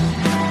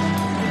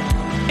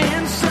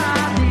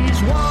inside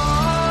these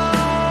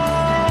walls,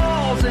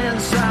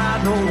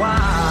 inside the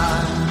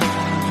wire.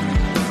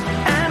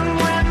 And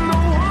when the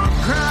wolf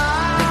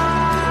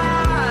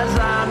cries,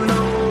 I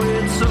know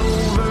it's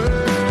over.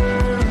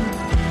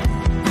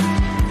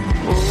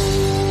 Oh,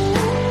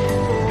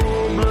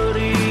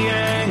 bloody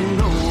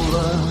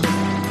Angola.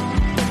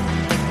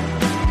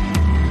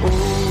 Oh,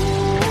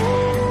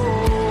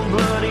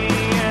 bloody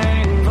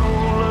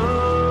Angola.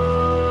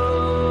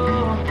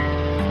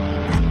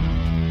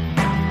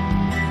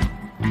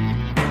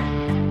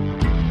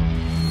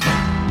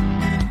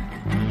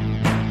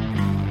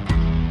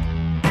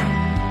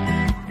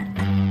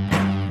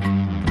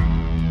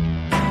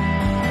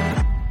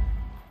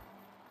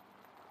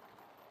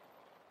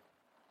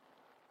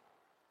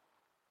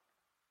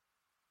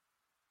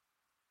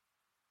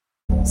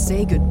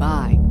 Say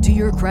goodbye to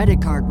your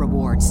credit card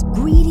rewards.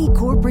 Greedy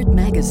corporate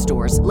mega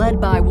stores,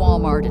 led by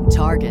Walmart and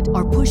Target,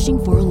 are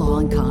pushing for a law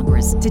in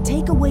Congress to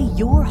take away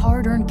your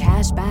hard-earned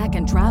cash back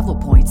and travel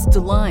points to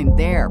line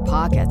their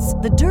pockets.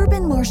 The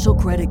Durbin-Marshall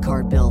credit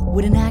card bill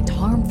would enact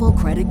harmful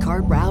credit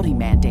card routing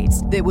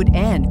mandates that would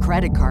end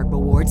credit card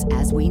rewards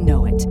as we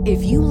know it.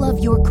 If you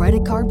love your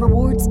credit card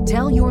rewards,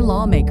 tell your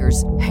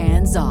lawmakers,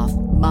 hands off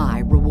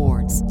my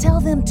rewards. Tell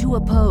them to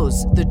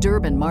oppose the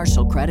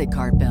Durbin-Marshall credit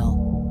card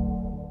bill.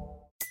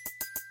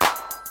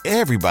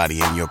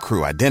 Everybody in your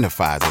crew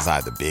identifies as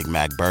either Big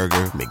Mac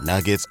Burger,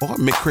 McNuggets, or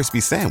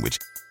McCrispy Sandwich.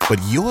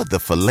 But you're the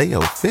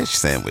Filet-O-Fish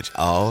Sandwich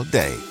all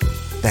day.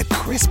 That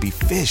crispy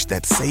fish,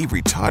 that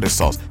savory tartar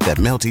sauce, that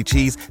melty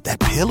cheese,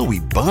 that pillowy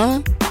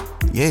bun.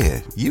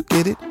 Yeah, you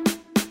get it.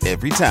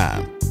 Every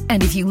time.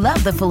 And if you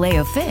love the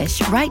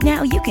Filet-O-Fish, right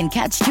now you can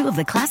catch 2 of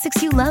the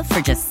classics you love for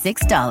just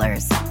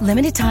 $6.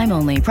 Limited time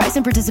only. Price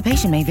and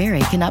participation may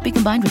vary. Cannot be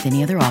combined with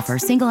any other offer.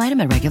 Single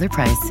item at regular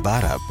price.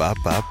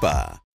 Ba-da-ba-ba-ba.